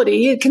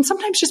vitality. It can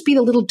sometimes just be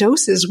the little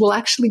doses will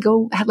actually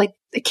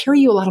they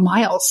carry you a lot of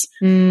miles.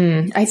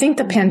 I think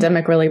the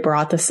pandemic really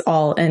brought this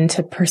all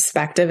into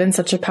perspective in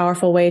such a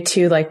powerful way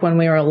too. Like when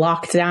we were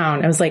locked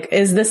down, it was like,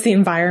 is this the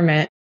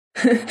environment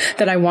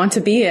that I want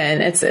to be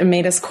in? It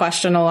made us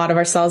question a lot of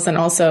ourselves. And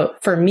also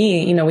for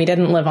me, we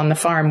didn't live on the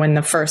farm when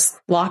the first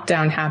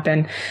lockdown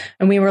happened.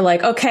 And we were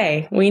like,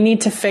 okay, we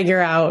need to figure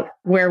out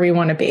where we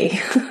want to be.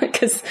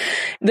 Because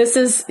this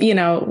is,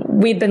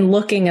 we'd been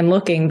looking and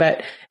looking,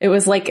 but it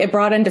was like, it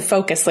brought into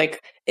focus,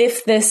 like,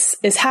 if this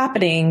is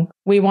happening,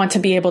 we want to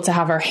be able to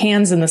have our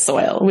hands in the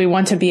soil. We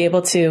want to be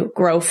able to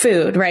grow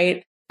food,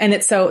 right? And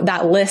it's so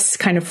that list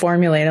kind of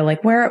formulated,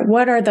 like,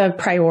 what are the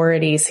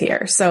priorities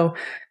here? So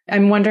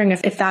I'm wondering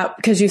if that,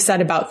 because you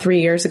said about 3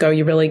 years ago,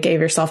 you really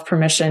gave yourself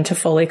permission to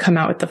fully come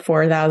out with the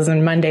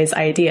 4,000 Mondays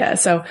idea.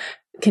 So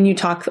can you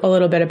talk a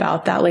little bit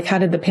about that? Like, how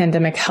did the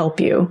pandemic help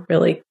you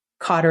really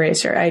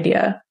cauterize your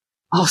idea?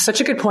 Oh,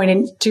 such a good point.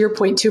 And to your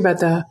point too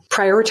about the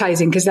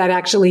prioritizing, because that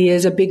actually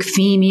is a big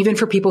theme, even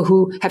for people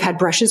who have had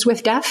brushes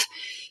with death.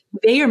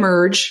 They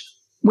emerge,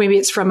 maybe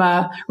it's from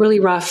a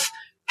really rough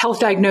health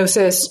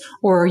diagnosis,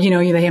 or,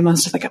 they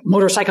have like a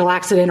motorcycle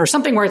accident or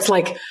something where it's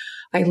like,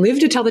 I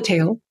live to tell the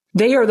tale.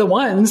 They are the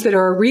ones that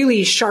are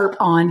really sharp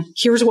on,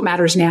 here's what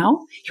matters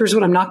now. Here's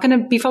what I'm not going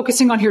to be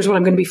focusing on. Here's what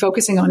I'm going to be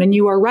focusing on. And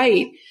you are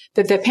right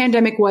that the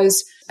pandemic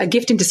was a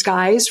gift in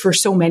disguise for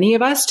so many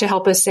of us to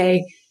help us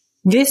say,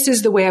 this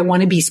is the way I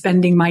want to be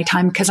spending my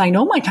time, because I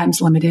know my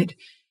time's limited.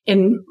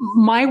 In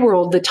my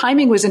world, the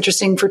timing was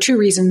interesting for two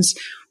reasons.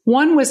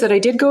 One was that I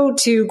did go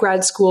to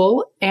grad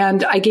school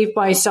and I gave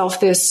myself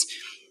this,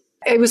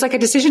 it was like a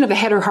decision of the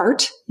head or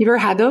heart. You've ever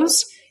had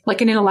those?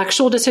 Like an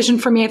intellectual decision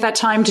for me at that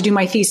time to do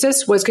my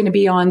thesis was going to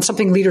be on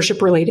something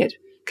leadership related,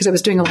 because I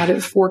was doing a lot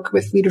of work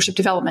with leadership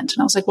development.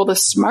 And I was like, well, the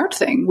smart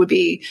thing would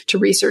be to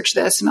research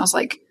this. And I was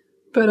like,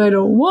 but I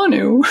don't want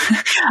to.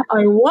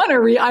 I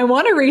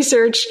want to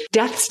research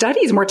death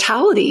studies,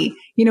 mortality,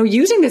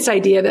 using this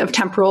idea of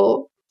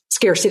temporal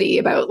scarcity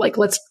about like,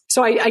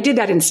 so I did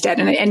that instead,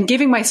 and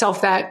giving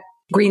myself that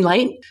green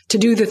light to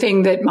do the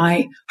thing that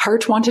my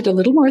heart wanted a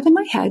little more than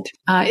my head.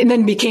 And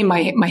then became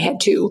my head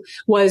too,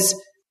 was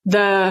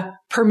the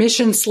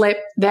permission slip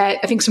that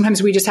I think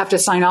sometimes we just have to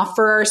sign off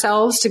for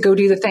ourselves to go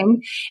do the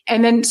thing.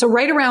 And then, so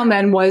right around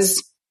then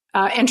was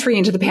entry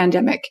into the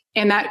pandemic.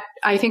 And that,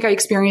 I think I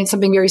experienced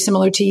something very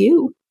similar to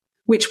you,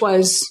 which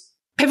was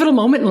pivotal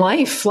moment in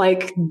life.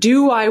 Like,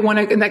 do I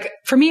want to, like,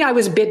 for me, I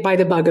was bit by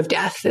the bug of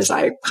death, as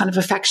I kind of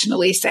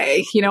affectionately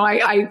say.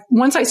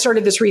 Once I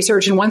started this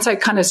research and once I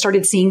kind of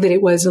started seeing that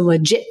it was a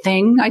legit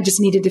thing, I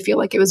just needed to feel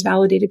like it was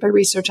validated by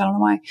research. I don't know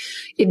why.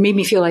 It made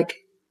me feel like,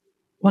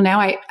 well,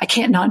 now I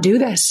can't not do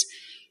this.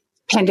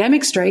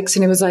 pandemic strikes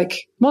and it was like,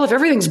 well, if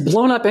everything's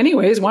blown up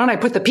anyways, why don't I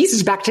put the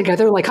pieces back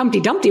together like Humpty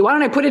Dumpty? Why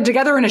don't I put it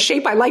together in a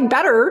shape I like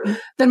better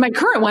than my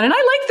current one? And I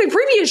liked the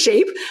previous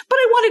shape, but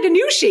I wanted a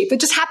new shape that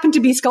just happened to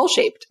be skull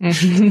shaped.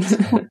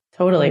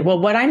 Totally. Well,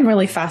 what I'm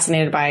really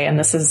fascinated by, and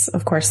this is,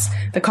 of course,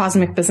 the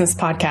Cosmic Business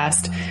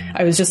Podcast.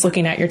 I was just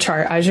looking at your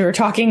chart as you were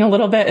talking a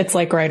little bit. It's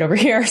like right over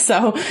here.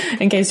 So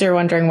in case you're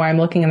wondering why I'm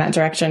looking in that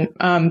direction.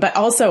 But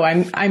also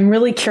I'm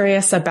really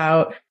curious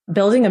about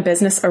building a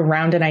business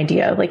around an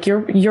idea. Like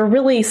you're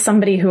really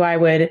somebody who I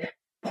would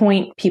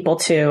point people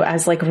to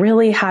as like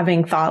really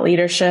having thought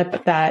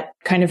leadership that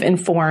kind of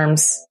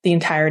informs the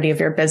entirety of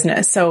your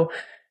business. So,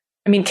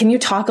 I mean, can you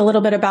talk a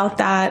little bit about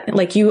that?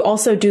 Like you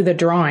also do the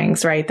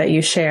drawings, right, that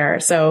you share.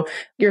 So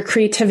your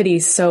creativity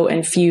is so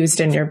infused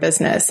in your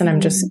business. And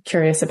I'm just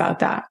curious about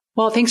that.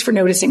 Well, thanks for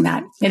noticing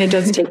that. And it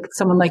does take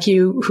someone like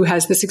you who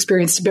has this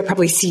experience to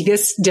probably see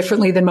this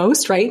differently than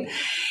most, right?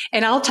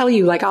 And I'll tell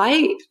you, like,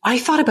 I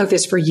thought about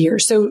this for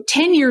years. So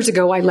 10 years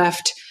ago, I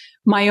left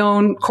my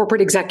own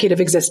corporate executive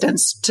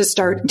existence to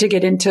start to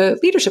get into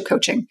leadership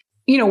coaching.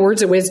 You know,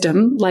 words of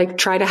wisdom, like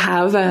try to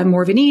have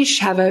more of a niche,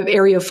 have an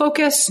area of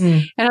focus.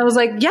 And I was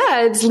like,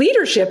 yeah, it's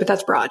leadership, but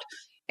that's broad.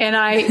 And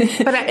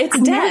it's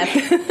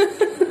death.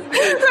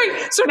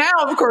 Right. So now,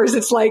 of course,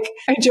 it's like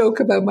I joke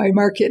about my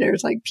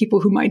marketers, like people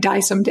who might die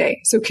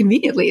someday. So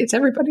conveniently, it's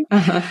everybody.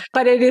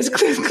 But it is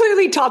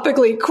clearly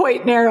topically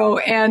quite narrow.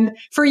 And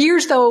for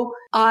years, though,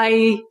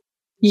 I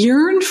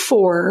yearned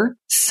for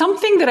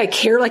something that I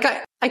care. Like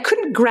I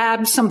couldn't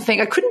grab something.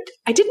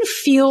 I didn't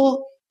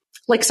feel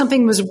like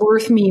something was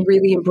worth me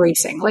really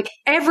embracing. Like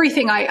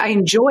everything I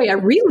enjoy, I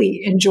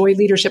really enjoy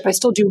leadership. I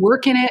still do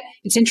work in it.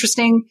 It's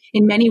interesting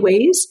in many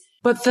ways.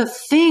 But the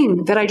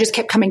thing that I just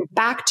kept coming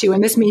back to,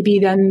 and this may be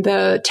then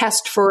the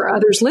test for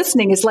others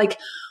listening, is like,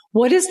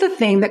 what is the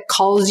thing that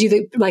calls you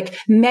the like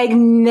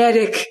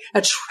magnetic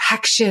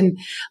attraction,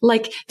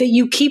 like that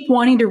you keep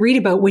wanting to read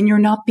about when you're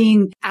not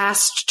being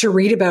asked to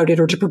read about it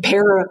or to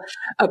prepare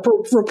a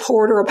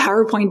report or a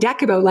PowerPoint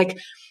deck about, like,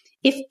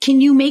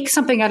 can you make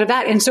something out of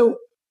that? And so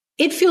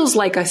it feels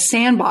like a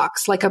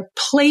sandbox, like a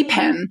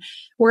playpen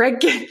where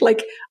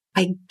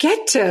I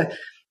get to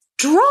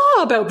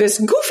draw about this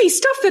goofy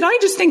stuff that I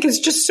just think is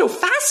just so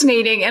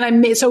fascinating.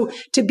 And so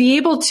to be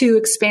able to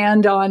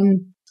expand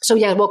on, so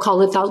yeah, we'll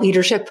call it thought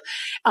leadership.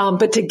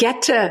 But to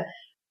get to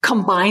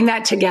combine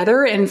that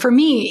together. And for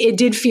me, it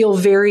did feel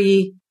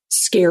very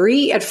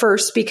scary at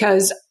first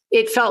because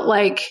it felt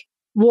like,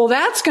 well,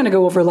 that's going to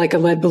go over like a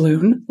lead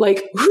balloon.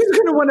 Like who's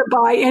going to want to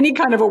buy any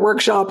kind of a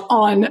workshop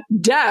on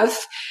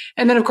death?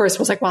 And then of course it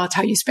was like, well, it's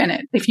how you spin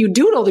it. If you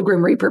doodle the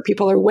Grim Reaper,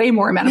 people are way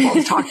more amenable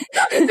to talking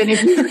about it than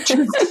if you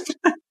just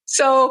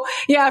So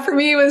yeah, for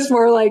me, it was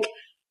more like,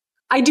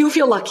 I do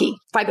feel lucky,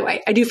 by the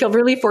way. I do feel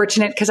really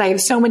fortunate because I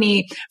have so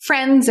many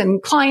friends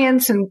and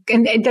clients and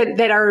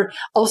that are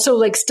also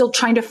like still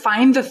trying to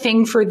find the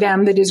thing for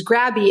them that is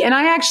grabby. And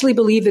I actually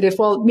believe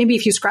that maybe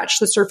if you scratch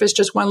the surface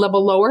just one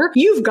level lower,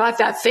 you've got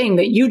that thing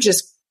that you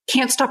just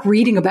can't stop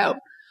reading about.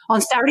 On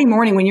Saturday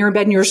morning when you're in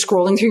bed and you're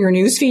scrolling through your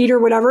news feed or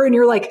whatever, and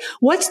you're like,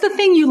 what's the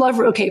thing you love?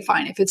 Okay,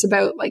 fine. If it's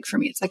about, like for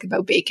me, it's like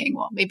about baking.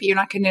 Well, maybe you're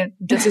not going to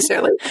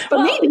necessarily, but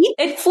well, maybe.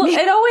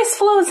 It always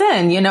flows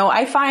in. You know,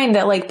 I find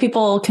that like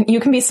you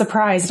can be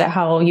surprised at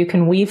how you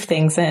can weave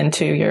things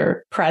into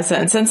your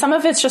presence. And some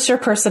of it's just your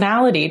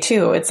personality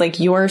too. It's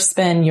like your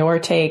spin, your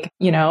take,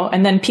 you know,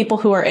 and then people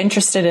who are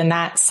interested in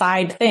that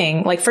side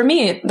thing. Like for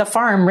me, the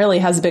farm really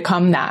has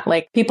become that.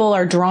 Like people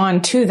are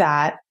drawn to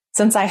that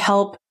since I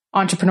help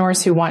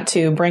entrepreneurs who want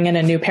to bring in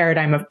a new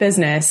paradigm of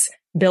business,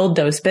 build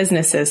those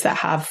businesses that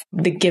have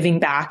the giving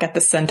back at the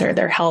center,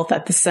 their health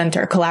at the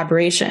center,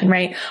 collaboration,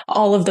 right?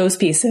 All of those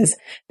pieces.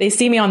 They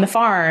see me on the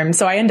farm.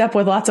 So I end up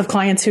with lots of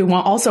clients who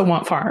also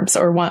want farms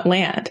or want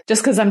land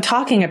just because I'm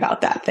talking about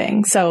that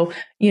thing. So,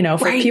 you know,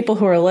 for people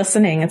who are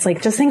listening, it's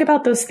like, just think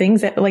about those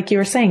things that, like you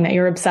were saying, that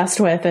you're obsessed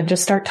with and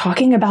just start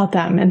talking about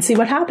them and see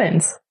what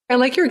happens. I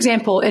like your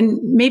example, and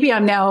maybe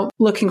I'm now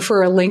looking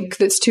for a link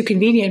that's too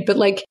convenient, but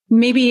like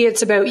maybe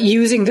it's about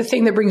using the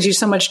thing that brings you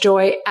so much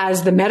joy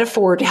as the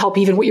metaphor to help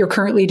even what you're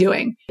currently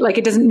doing. Like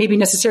it doesn't maybe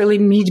necessarily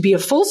need to be a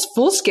full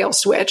scale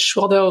switch,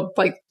 although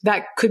like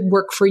that could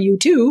work for you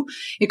too.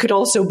 It could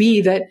also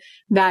be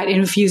that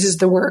infuses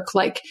the work.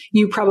 Like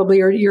you probably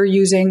you're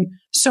using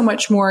so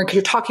much more because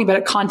you're talking about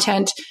a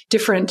content,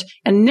 different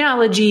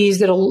analogies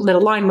that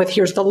align with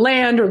here's the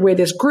land or the way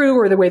this grew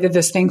or the way that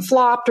this thing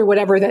flopped or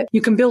whatever, that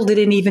you can build it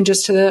in even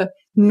just to the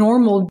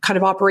normal kind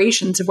of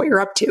operations of what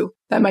you're up to.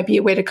 That might be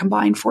a way to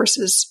combine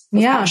forces.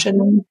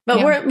 Passion.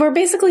 But we're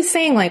basically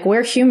saying like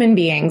we're human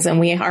beings and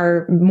we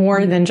are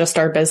more than just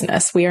our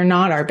business. We are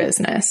not our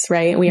business,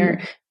 right?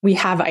 We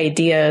have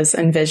ideas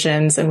and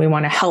visions and we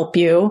want to help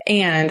you.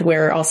 And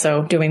we're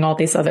also doing all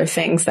these other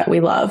things that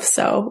we love.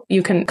 So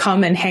you can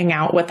come and hang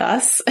out with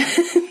us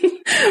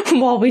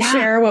while we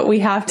share what we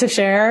have to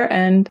share.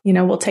 And, you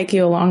know, we'll take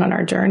you along on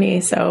our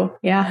journey. So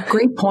yeah.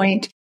 Great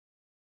point.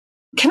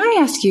 Can I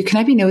ask you, can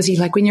I be nosy?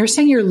 Like when you're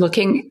saying you're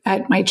looking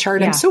at my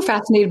chart, I'm so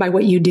fascinated by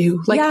what you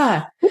do. Like,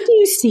 what do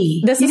you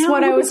see? This is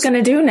what I was going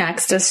to do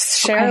next, is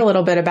share a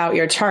little bit about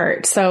your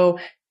chart. So,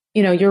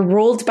 you're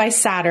ruled by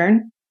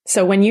Saturn.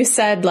 So when you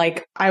said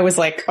like, I was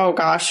like, oh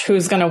gosh,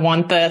 who's going to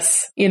want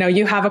this?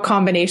 You have a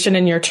combination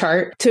in your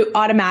chart to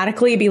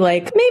automatically be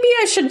like, maybe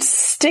I should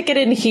stick it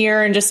in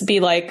here and just be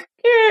like,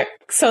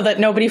 so that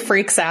nobody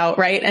freaks out.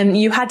 Right. And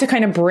you had to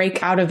kind of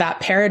break out of that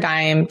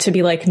paradigm to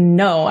be like,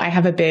 no, I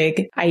have a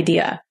big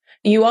idea.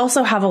 You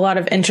also have a lot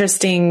of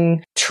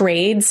interesting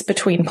trades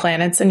between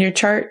planets in your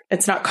chart.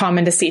 It's not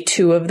common to see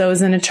two of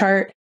those in a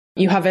chart.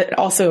 You have it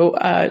also,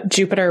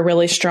 Jupiter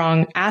really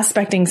strong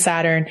aspecting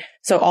Saturn.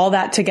 So all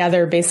that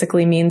together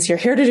basically means you're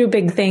here to do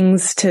big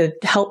things, to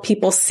help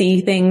people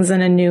see things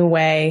in a new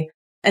way.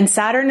 And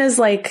Saturn is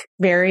like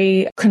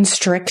very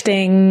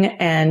constricting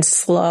and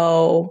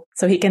slow,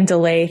 so he can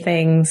delay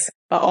things,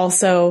 but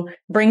also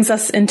brings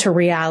us into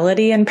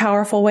reality in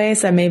powerful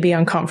ways that may be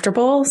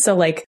uncomfortable. So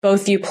like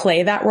both you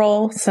play that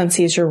role since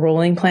he's your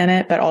ruling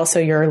planet, but also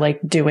you're like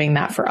doing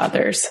that for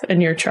others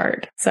in your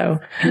chart. So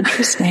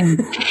interesting.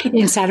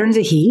 And Saturn's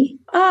a he?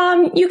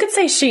 You could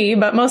say she,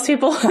 but most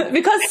people,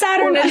 because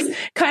Saturn is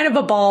kind of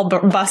a ball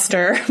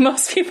buster,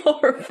 most people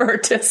refer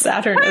to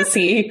Saturn as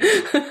he.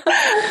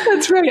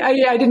 That's right.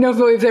 I didn't know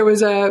if there was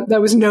that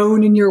was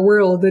known in your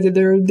world, that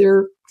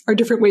there are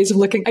different ways of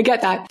looking. I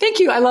get that. Thank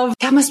you. I love,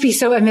 that must be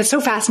so, and it's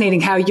so fascinating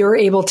how you're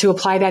able to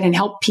apply that and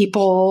help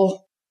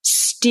people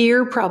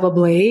steer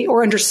probably,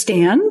 or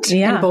understand,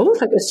 and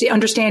both, like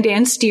understand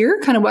and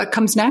steer kind of what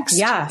comes next.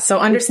 Yeah. So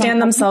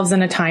understand themselves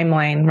in a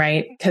timeline,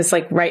 right? Because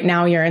like right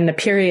now you're in the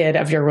period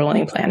of your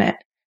ruling planet.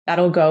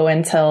 That'll go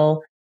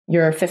until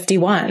you're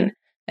 51.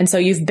 And so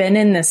you've been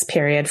in this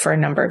period for a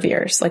number of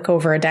years, like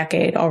over a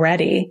decade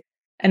already.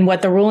 And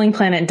what the ruling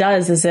planet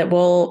does is it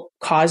will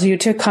cause you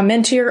to come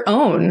into your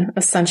own,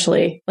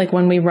 essentially. Like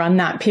when we run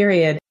that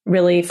period,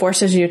 really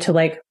forces you to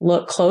like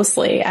look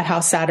closely at how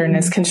Saturn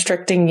is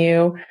constricting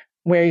you,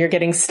 where you're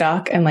getting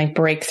stuck, and like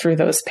break through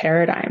those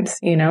paradigms,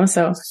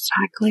 so.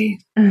 Exactly.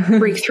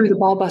 Break through the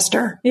ball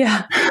buster.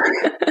 Yeah.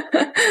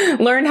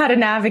 Learn how to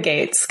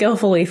navigate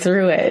skillfully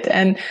through it.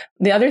 And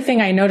the other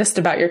thing I noticed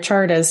about your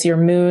chart is your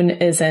moon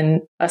is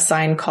in a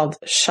sign called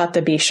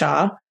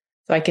Shatabisha.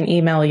 So I can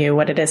email you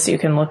what it is so you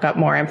can look up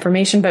more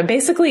information. But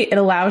basically, it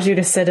allows you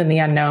to sit in the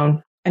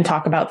unknown and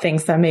talk about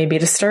things that may be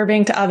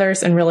disturbing to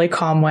others in really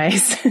calm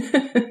ways.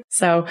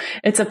 So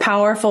it's a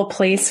powerful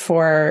place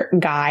for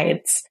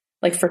guides,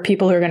 like for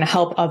people who are going to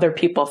help other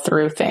people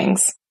through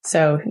things.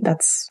 So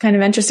that's kind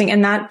of interesting.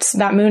 And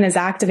that moon is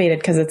activated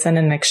because it's in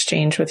an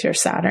exchange with your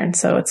Saturn.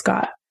 So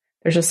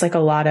there's just like a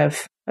lot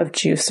of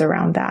juice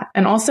around that.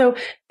 And also,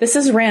 this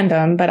is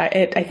random, but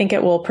I think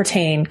it will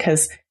pertain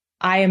because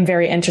I am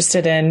very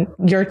interested in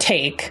your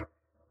take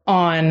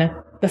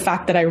on the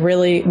fact that I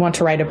really want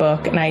to write a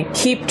book, and I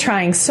keep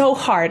trying so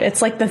hard.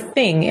 It's like the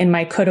thing in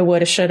my coulda,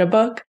 woulda, shoulda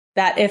book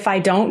that if I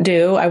don't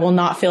do, I will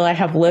not feel I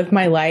have lived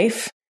my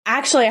life.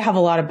 Actually, I have a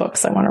lot of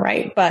books I want to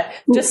write, but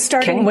just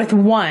starting with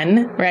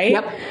one, right?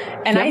 Yep.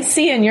 And I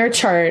see in your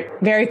chart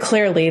very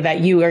clearly that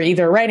you are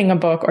either writing a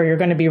book or you're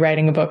going to be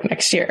writing a book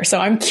next year.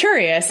 So I'm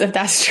curious if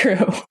that's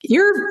true.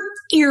 You're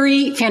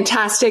eerie,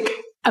 fantastic,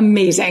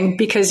 amazing,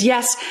 because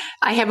yes,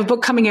 I have a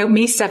book coming out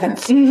May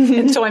 7th.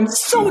 And so I'm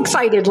so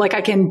excited, like I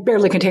can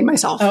barely contain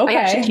myself. Okay.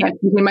 I actually can't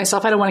contain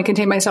myself. I don't want to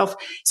contain myself.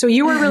 So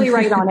you were really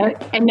right on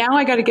it. And now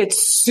I got to get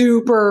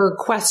super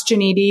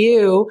questiony to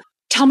you.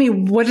 Tell me,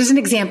 what is an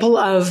example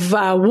of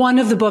one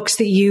of the books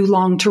that you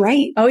long to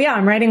write? Oh yeah,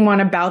 I'm writing one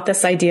about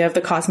this idea of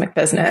the cosmic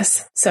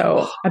business.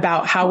 So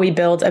about how we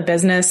build a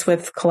business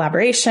with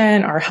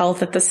collaboration, our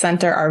health at the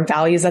center, our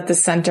values at the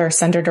center,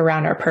 centered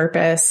around our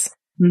purpose.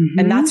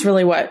 And that's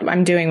really what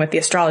I'm doing with the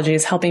astrology,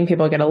 is helping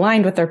people get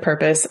aligned with their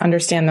purpose,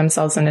 understand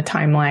themselves in a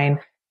timeline,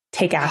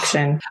 take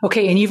action.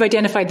 Okay. And you've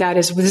identified that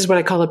as, this is what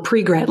I call a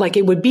pre-regret. Like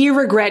it would be a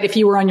regret if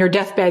you were on your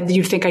deathbed,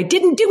 you'd think, I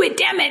didn't do it,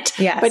 damn it.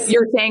 Yes. But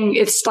you're saying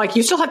it's like,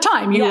 you still have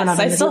time. Yes,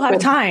 I still have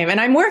time, and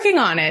I'm working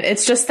on it.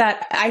 It's just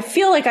that I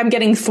feel like I'm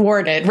getting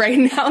thwarted right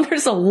now.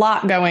 There's a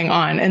lot going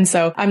on. And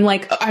so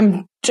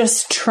I'm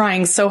just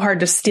trying so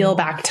hard to steal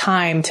back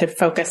time to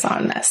focus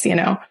on this,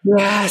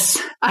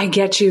 Yes, I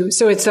get you.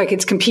 So it's like,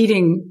 it's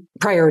competing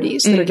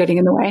priorities that are getting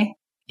in the way.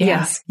 Yeah.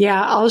 Yes.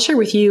 Yeah. I'll share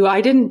with you. I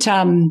didn't,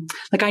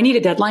 I need a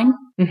deadline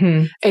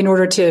in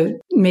order to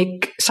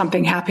make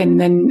something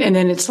happen. And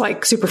then it's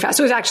like super fast.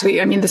 So it's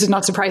actually, this is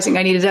not surprising.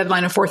 I need a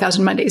deadline of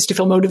 4,000 Mondays to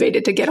feel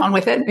motivated to get on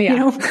with it.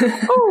 Yeah.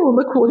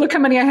 Oh, look how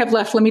many I have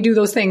left. Let me do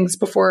those things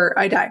before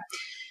I die.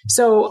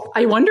 So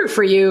I wonder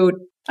for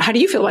you, how do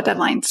you feel about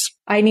deadlines?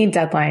 I need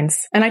deadlines.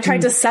 And I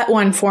tried to set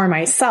one for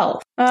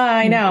myself.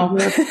 I know.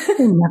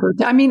 Never.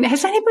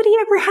 Has anybody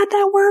ever had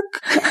that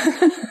work?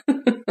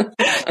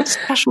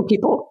 Special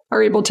people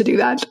are able to do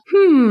that.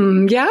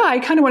 Yeah, I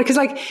kind of want to,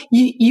 because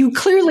you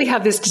clearly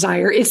have this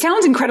desire. It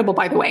sounds incredible,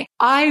 by the way.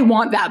 I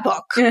want that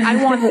book.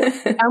 I want it.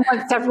 I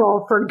want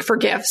several for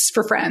gifts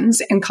for friends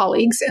and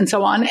colleagues and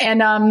so on.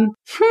 And,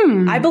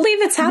 I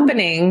believe it's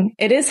happening.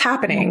 It is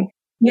happening.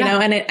 you know,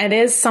 and it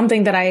is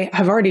something that I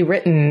have already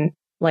written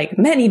like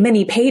many,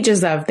 many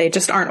pages of. They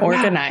just aren't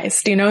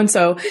organized, you know? And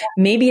so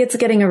maybe it's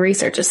getting a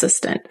research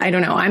assistant. I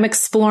don't know. I'm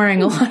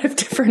exploring a lot of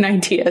different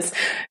ideas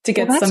to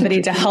get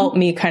somebody to help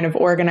me kind of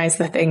organize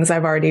the things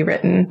I've already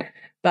written.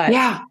 But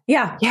yeah.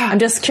 I'm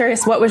just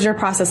curious, what was your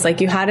process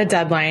like? You had a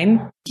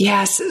deadline.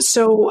 Yes.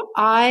 So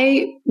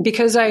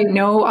because I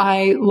know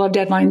I love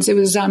deadlines, it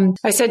was,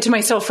 I said to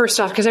myself, first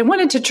off, because I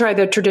wanted to try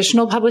the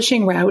traditional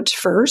publishing route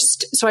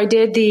first. So I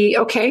did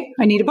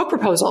I need a book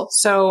proposal.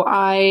 So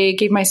I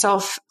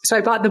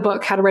bought the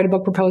book, How to Write a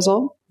Book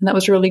Proposal. And that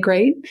was really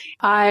great.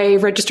 I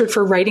registered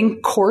for writing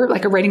court,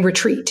 like a writing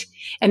retreat.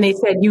 And they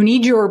said, you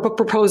need your book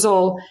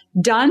proposal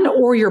done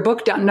or your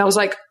book done. And I was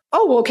like,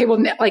 oh, okay.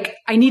 Well, like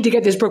I need to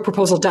get this book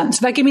proposal done.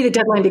 So that gave me the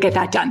deadline to get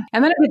that done.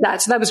 And then I did that.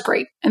 So that was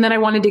great. And then I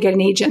wanted to get an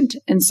agent.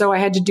 And so I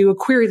had to do a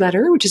query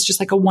letter, which is just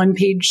like a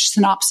 1-page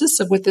synopsis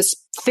of what this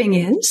thing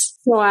is.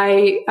 So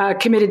I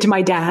committed to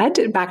my dad,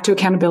 back to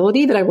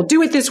accountability, that I will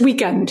do it this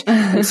weekend.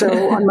 And so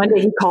on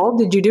Monday he called,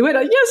 did you do it?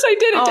 Yes, I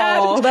did it, Dad.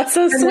 Oh, that's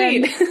so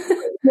sweet.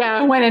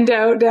 I went and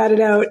dated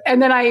out. And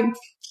then I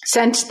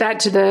sent that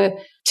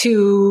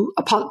to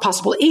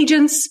possible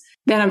agents.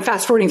 Then I'm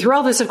fast forwarding through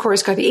all this, of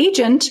course, got the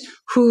agent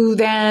who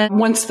then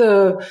once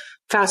the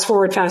fast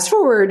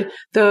forward,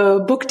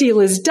 the book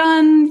deal is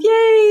done.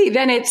 Yay.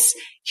 Then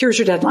here's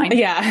your deadline.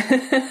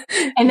 Yeah.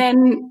 And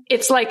then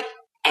it's like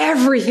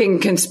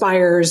everything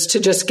conspires to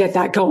just get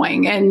that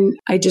going. And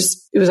it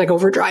was like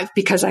overdrive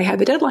because I had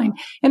the deadline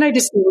and I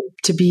just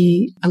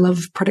I love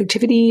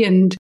productivity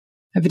and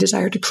I have a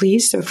desire to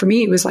please. So for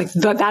me, it was like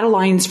that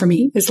aligns for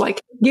me. It's like,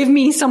 give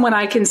me someone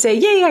I can say,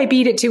 yay, I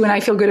beat it to, and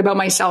I feel good about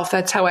myself.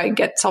 That's how I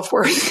get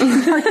self-worth. So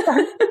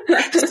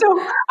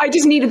I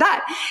just needed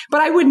that.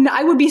 But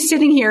I would be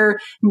sitting here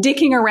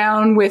dicking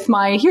around with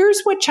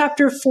here's what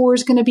chapter 4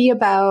 is going to be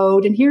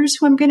about. And here's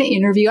who I'm going to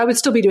interview. I would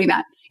still be doing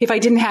that if I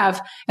didn't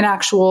have an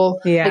actual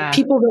like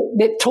people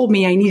that told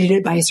me I needed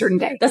it by a certain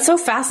day. That's so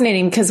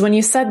fascinating because when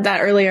you said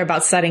that earlier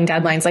about setting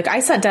deadlines, like I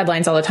set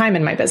deadlines all the time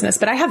in my business,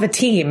 but I have a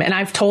team and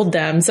I've told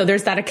them. So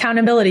there's that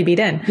accountability beat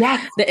in.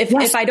 Yeah.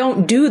 If I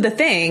don't do the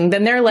thing,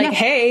 then they're like,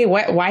 hey,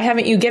 why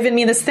haven't you given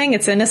me this thing?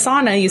 It's in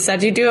Asana. You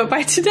said you do it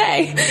by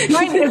today.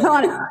 Right.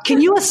 Asana.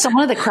 Can you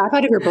Asana the crap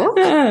out of your book?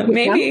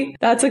 Maybe.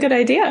 That's a good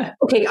idea.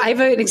 Okay. I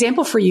have an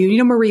example for you. You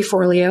know, Marie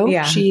Forleo.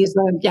 Yeah. She's,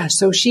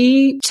 so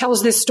she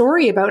tells this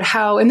story about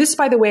how, and this,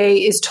 by the way,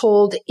 is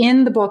told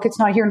in the book. It's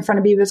not here in front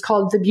of me, but it's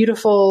called The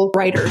Beautiful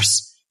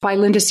Writers by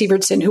Linda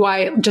Sievertson, who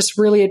I just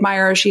really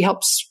admire. She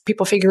helps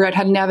people figure out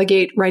how to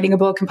navigate writing a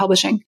book and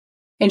publishing.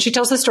 And she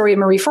tells the story of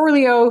Marie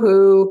Forleo,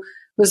 who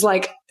was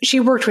like,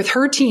 she worked with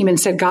her team and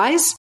said,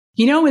 guys,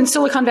 you know, in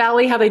Silicon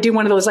Valley, how they do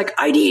one of those like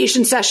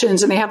ideation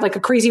sessions and they have like a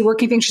crazy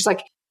working thing. She's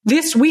like,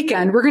 this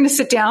weekend, we're going to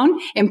sit down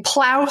and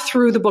plow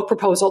through the book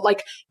proposal,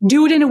 like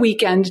do it in a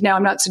weekend. Now,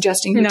 I'm not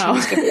suggesting your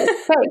team's going to be like,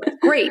 hey,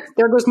 great,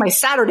 there goes my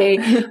Saturday.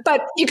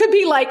 But it could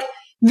be like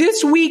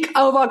this week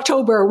of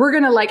October, we're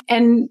going to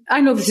and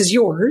I know this is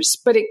yours,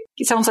 but it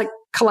sounds like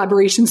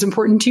collaboration's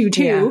important to you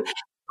too. Yeah.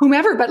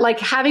 Whomever, but like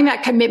having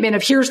that commitment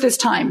of here's this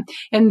time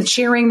and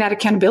sharing that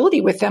accountability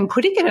with them,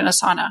 putting it in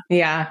Asana.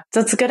 Yeah,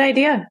 that's a good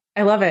idea.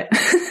 I love it.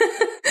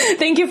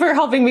 Thank you for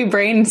helping me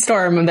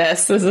brainstorm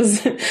this.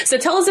 So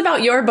tell us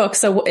about your book.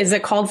 So is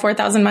it called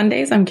 4,000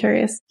 Mondays? I'm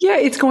curious. Yeah,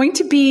 it's going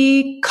to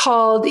be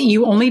called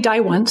You Only Die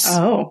Once.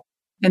 Oh.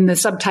 And the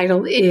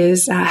subtitle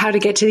is How to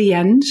Get to the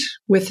End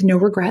with No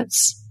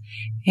Regrets.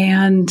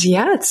 And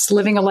it's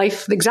living a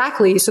life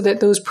exactly so that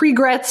those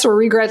pregrets or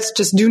regrets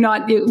just do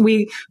not,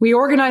 we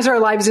organize our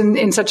lives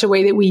in such a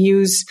way that we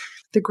use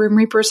the Grim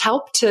Reaper's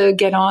help to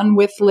get on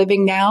with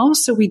living now.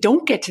 So we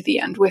don't get to the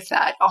end with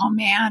that. Oh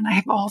man, I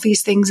have all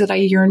these things that I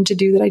yearn to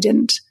do that I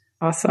didn't.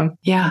 Awesome.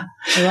 Yeah.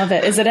 I love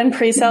it. Is it in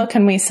pre-sale?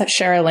 Can we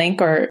share a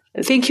link or?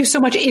 Thank you so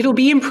much. It'll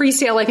be in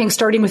pre-sale, I think,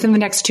 starting within the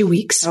next 2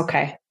 weeks.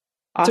 Okay.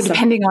 Awesome. So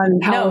depending on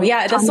how.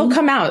 This will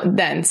come out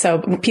then. So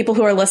people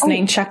who are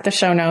listening, check the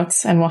show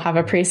notes and we'll have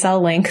a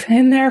pre-sale link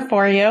in there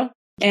for you.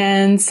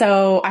 And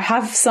so I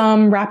have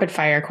some rapid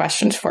fire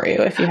questions for you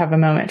if you have a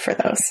moment for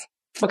those.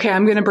 Okay.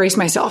 I'm going to brace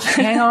myself.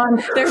 Hang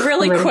on. They're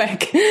really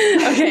quick.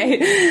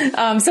 Okay.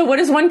 So what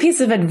is one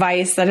piece of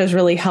advice that has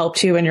really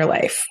helped you in your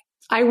life?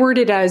 I word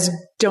it as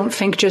don't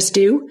think, just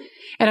do.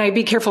 And I'd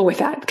be careful with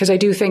that because I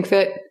do think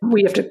that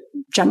we have to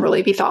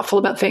generally be thoughtful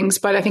about things,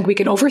 but I think we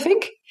can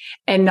overthink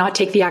and not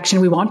take the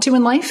action we want to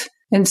in life.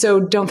 And so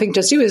don't think,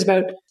 just do is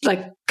about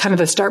like kind of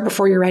the start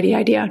before you're ready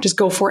idea. Just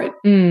go for it.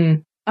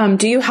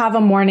 Do you have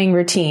a morning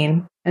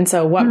routine? And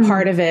so what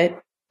part of it,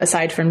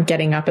 aside from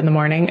getting up in the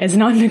morning, is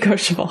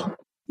non-negotiable?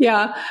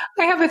 Yeah,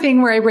 I have a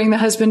thing where I bring the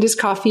husband his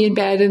coffee in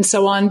bed and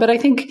so on. But I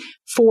think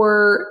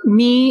for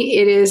me,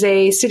 it is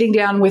a sitting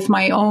down with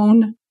my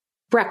own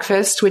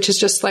breakfast, which is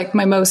just like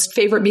my most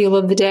favorite meal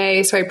of the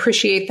day. So I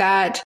appreciate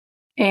that.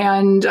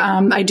 And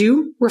I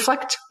do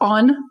reflect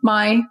on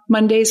my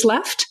Mondays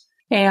left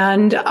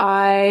and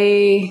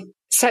I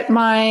set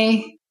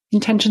my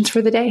intentions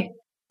for the day.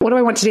 What do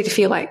I want today to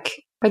feel like?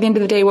 By the end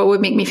of the day, what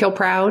would make me feel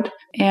proud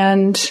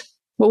and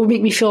what would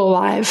make me feel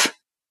alive?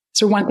 Is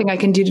there one thing I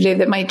can do today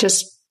that might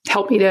just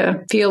help me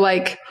to feel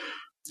like,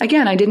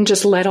 again, I didn't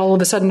just let all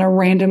of a sudden a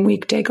random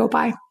weekday go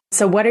by?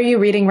 So what are you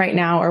reading right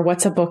now, or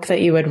what's a book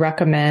that you would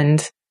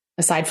recommend,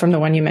 aside from the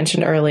one you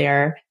mentioned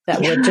earlier,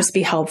 that would just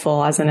be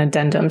helpful as an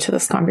addendum to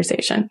this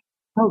conversation?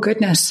 Oh,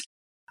 goodness.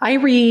 I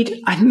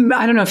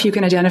don't know if you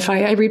can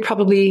identify, I read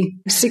probably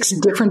 6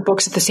 different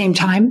books at the same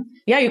time.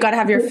 Yeah, you got to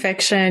have your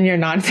fiction, your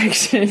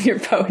nonfiction, your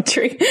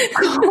poetry.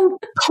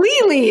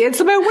 Completely. It's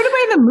about what am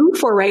I in the mood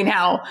for right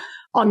now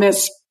on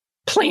this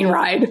plane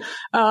ride?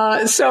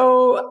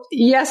 So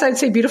yes, I'd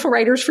say beautiful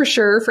writers for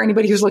sure, for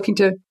anybody who's looking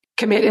to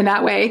commit in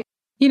that way.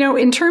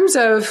 In terms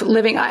of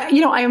living,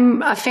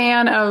 I'm a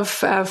fan of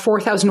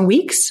 4,000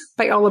 Weeks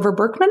by Oliver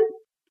Burkeman,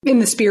 in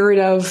the spirit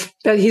of,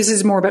 his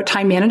is more about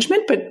time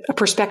management, but a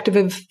perspective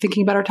of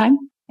thinking about our time.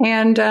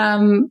 And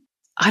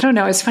I don't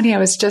know. It's funny. I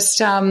was just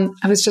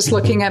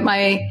looking at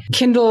my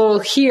Kindle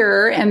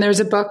here, and there's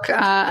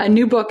a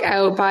new book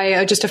out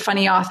by just a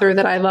funny author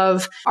that I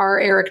love, R.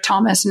 Eric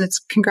Thomas, and it's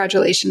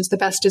Congratulations, the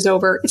Best is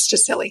Over. It's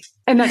just silly.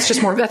 And that's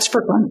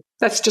for fun.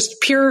 That's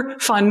just pure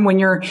fun when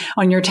you're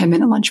on your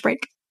 10-minute lunch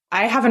break.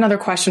 I have another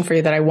question for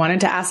you that I wanted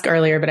to ask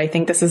earlier, but I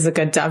think this is a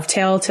good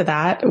dovetail to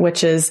that,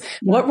 which is,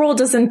 what role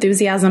does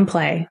enthusiasm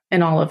play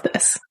in all of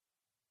this?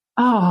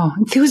 Oh,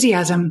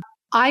 enthusiasm.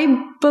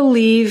 I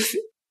believe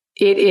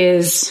it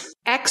is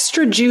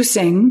extra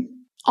juicing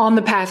on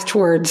the path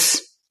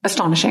towards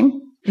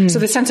astonishing. So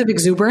the sense of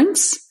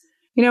exuberance,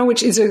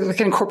 which is like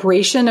an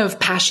incorporation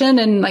of passion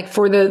and like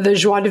for the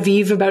joie de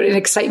vivre about an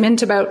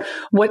excitement about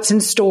what's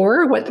in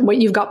store, what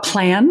you've got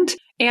planned.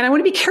 And I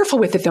want to be careful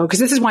with it though, because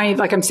this is why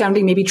I'm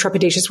sounding maybe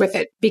trepidatious with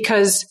it,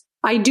 because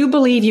I do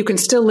believe you can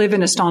still live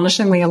an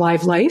astonishingly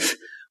alive life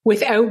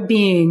without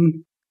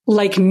being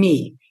like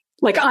me.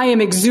 Like I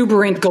am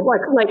exuberant,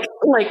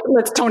 like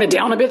let's tone it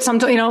down a bit.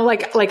 Sometimes,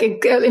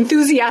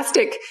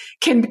 enthusiastic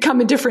can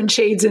come in different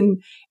shades.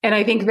 And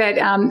I think that,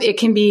 it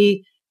can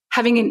be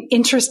having an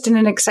interest and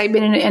an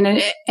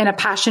excitement and a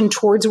passion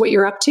towards what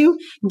you're up to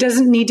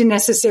doesn't need to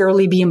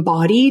necessarily be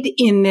embodied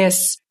in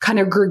this kind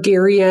of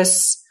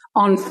gregarious,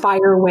 on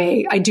fire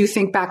way. I do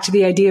think back to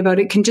the idea about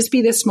it can just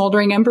be this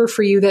smoldering ember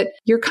for you that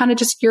you're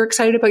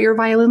excited about your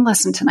violin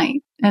lesson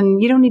tonight.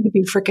 And you don't need to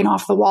be freaking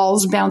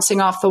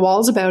bouncing off the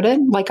walls about it,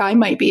 like I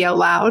might be out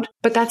loud,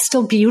 but that's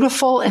still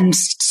beautiful and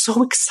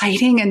so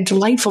exciting and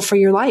delightful for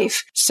your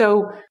life.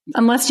 So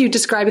unless you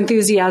describe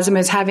enthusiasm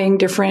as having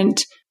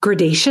different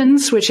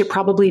gradations, which it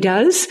probably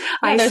does,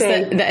 I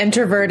say the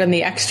introvert and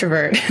the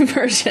extrovert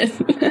version.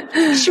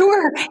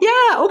 Sure.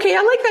 Yeah. Okay.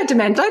 I like that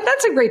dimension.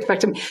 That's a great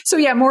spectrum. So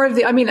yeah,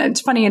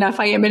 it's funny enough.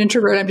 I am an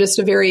introvert. I'm just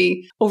a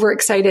very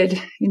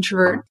overexcited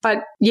introvert. But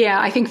yeah,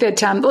 I think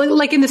that,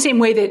 like in the same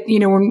way that,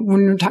 when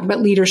we're talking about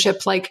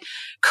leadership, like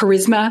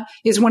charisma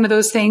is one of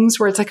those things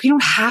where it's like, you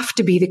don't have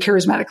to be the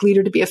charismatic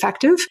leader to be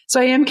effective. So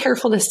I am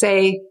careful to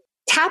say,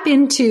 tap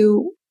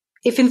into,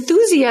 if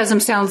enthusiasm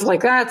sounds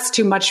like that's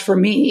too much for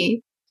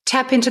me,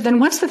 tap into then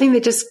what's the thing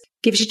that just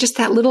gives you just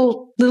that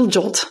little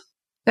jolt.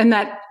 And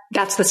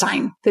that's the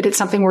sign that it's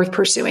something worth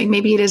pursuing.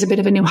 Maybe it is a bit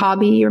of a new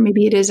hobby, or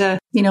maybe it is a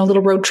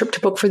little road trip to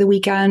book for the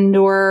weekend,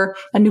 or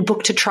a new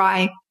book to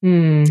try.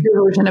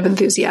 Your version of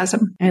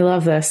enthusiasm. I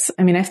love this.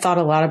 I've thought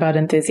a lot about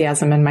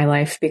enthusiasm in my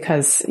life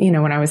because,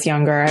 when I was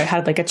younger, I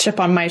had like a chip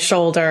on my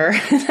shoulder.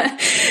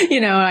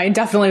 I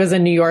definitely was a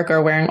New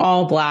Yorker wearing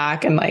all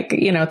black and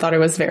thought it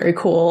was very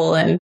cool.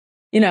 And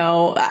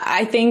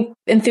I think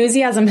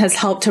enthusiasm has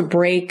helped to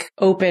break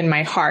open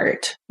my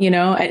heart,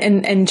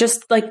 and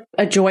just like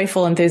a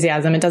joyful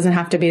enthusiasm. It doesn't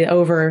have to be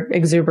over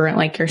exuberant,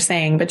 like you're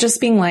saying, but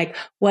just being like,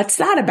 what's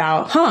that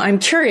about? I'm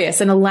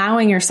curious, and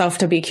allowing yourself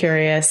to be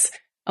curious,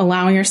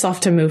 allowing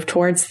yourself to move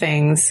towards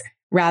things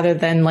rather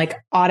than like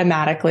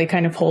automatically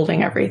kind of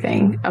holding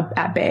everything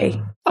at bay.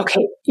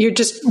 Okay.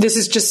 This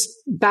is just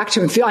back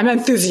to, I'm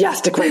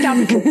enthusiastic right now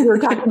because we're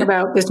talking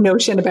about this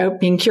notion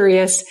about being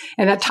curious.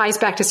 And that ties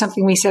back to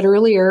something we said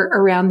earlier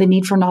around the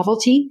need for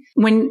novelty.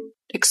 When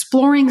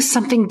exploring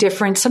something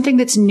different, something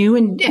that's new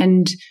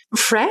and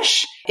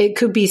fresh, it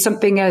could be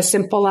something as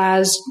simple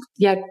as,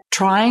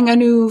 trying a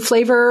new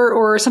flavor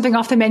or something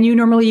off the menu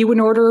normally you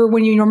wouldn't order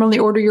when you normally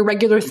order your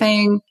regular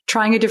thing,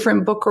 trying a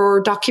different book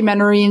or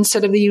documentary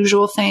instead of the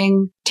usual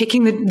thing,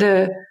 taking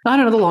the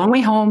long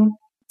way home,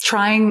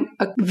 trying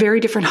a very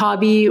different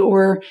hobby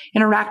or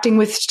interacting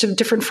with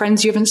different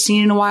friends you haven't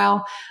seen in a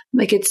while.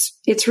 Like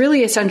it's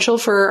really essential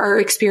for our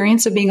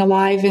experience of being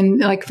alive and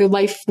like the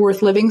life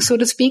worth living, so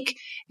to speak.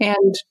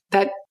 And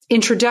that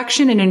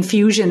introduction and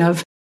infusion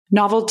of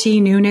novelty,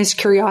 newness,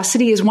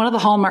 curiosity is one of the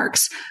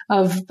hallmarks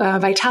of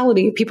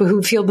vitality, people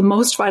who feel the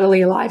most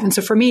vitally alive. And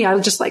so for me, I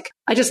just like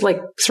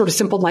sort of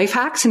simple life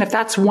hacks. And if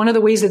that's one of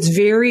the ways that's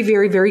very,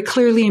 very, very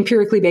clearly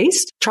empirically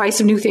based, try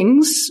some new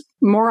things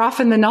more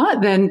often than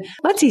not, then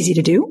that's easy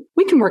to do.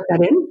 We can work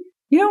that in.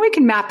 We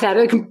can map that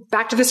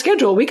back to the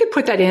schedule. We could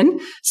put that in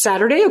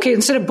Saturday. Okay.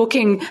 Instead of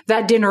booking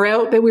that dinner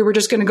out that we were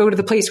just going to go to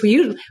the place we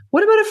used,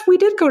 what about if we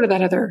did go to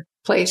that other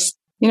place?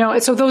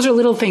 So those are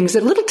little things,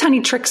 little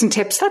tiny tricks and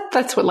tips.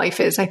 That's what life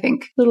is, I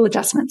think. Little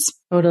adjustments.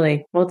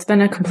 Totally. Well, it's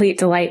been a complete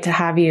delight to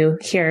have you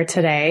here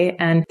today.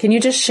 And can you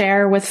just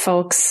share with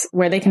folks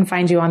where they can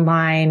find you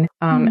online,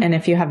 and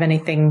if you have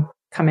anything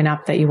coming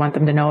up that you want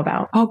them to know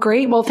about? Oh,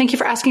 great. Well, thank you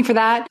for asking for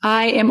that.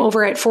 I am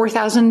over at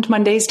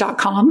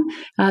 4000mondays.com.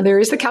 There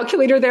is the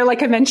calculator there,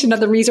 like I mentioned, on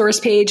the resource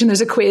page, and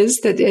there's a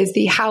quiz that is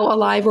the How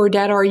Alive or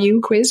Dead Are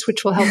You quiz,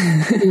 which will help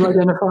you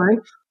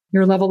identify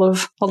your level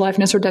of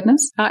aliveness or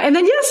deadness. And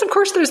then, yes, of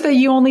course, there's the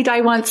You Only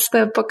Die Once,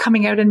 the book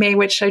coming out in May,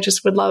 which I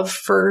just would love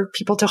for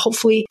people to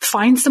hopefully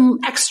find some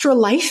extra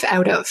life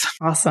out of.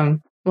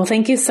 Awesome. Well,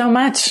 thank you so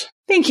much.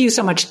 Thank you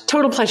so much.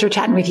 Total pleasure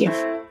chatting with you.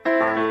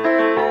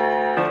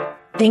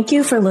 Thank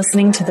you for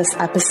listening to this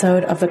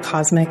episode of the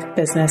Cosmic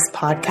Business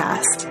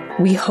Podcast.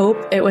 We hope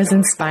it was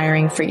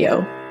inspiring for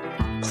you.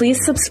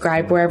 Please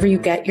subscribe wherever you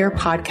get your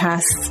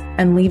podcasts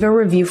and leave a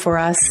review for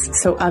us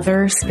so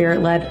other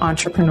spirit-led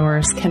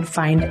entrepreneurs can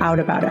find out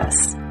about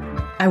us.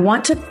 I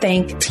want to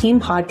thank Team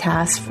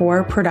Podcast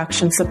for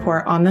production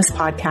support on this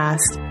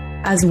podcast,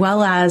 as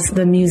well as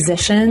the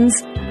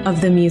musicians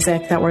of the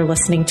music that we're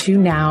listening to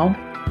now,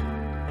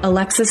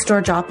 Alexis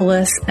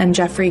Georgopoulos and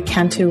Jeffrey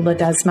Cantu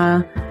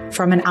Ledesma,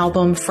 from an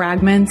album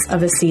Fragments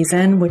of a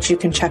Season, which you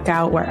can check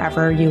out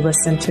wherever you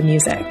listen to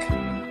music.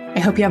 I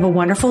hope you have a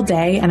wonderful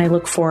day, and I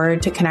look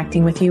forward to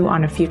connecting with you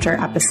on a future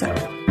episode.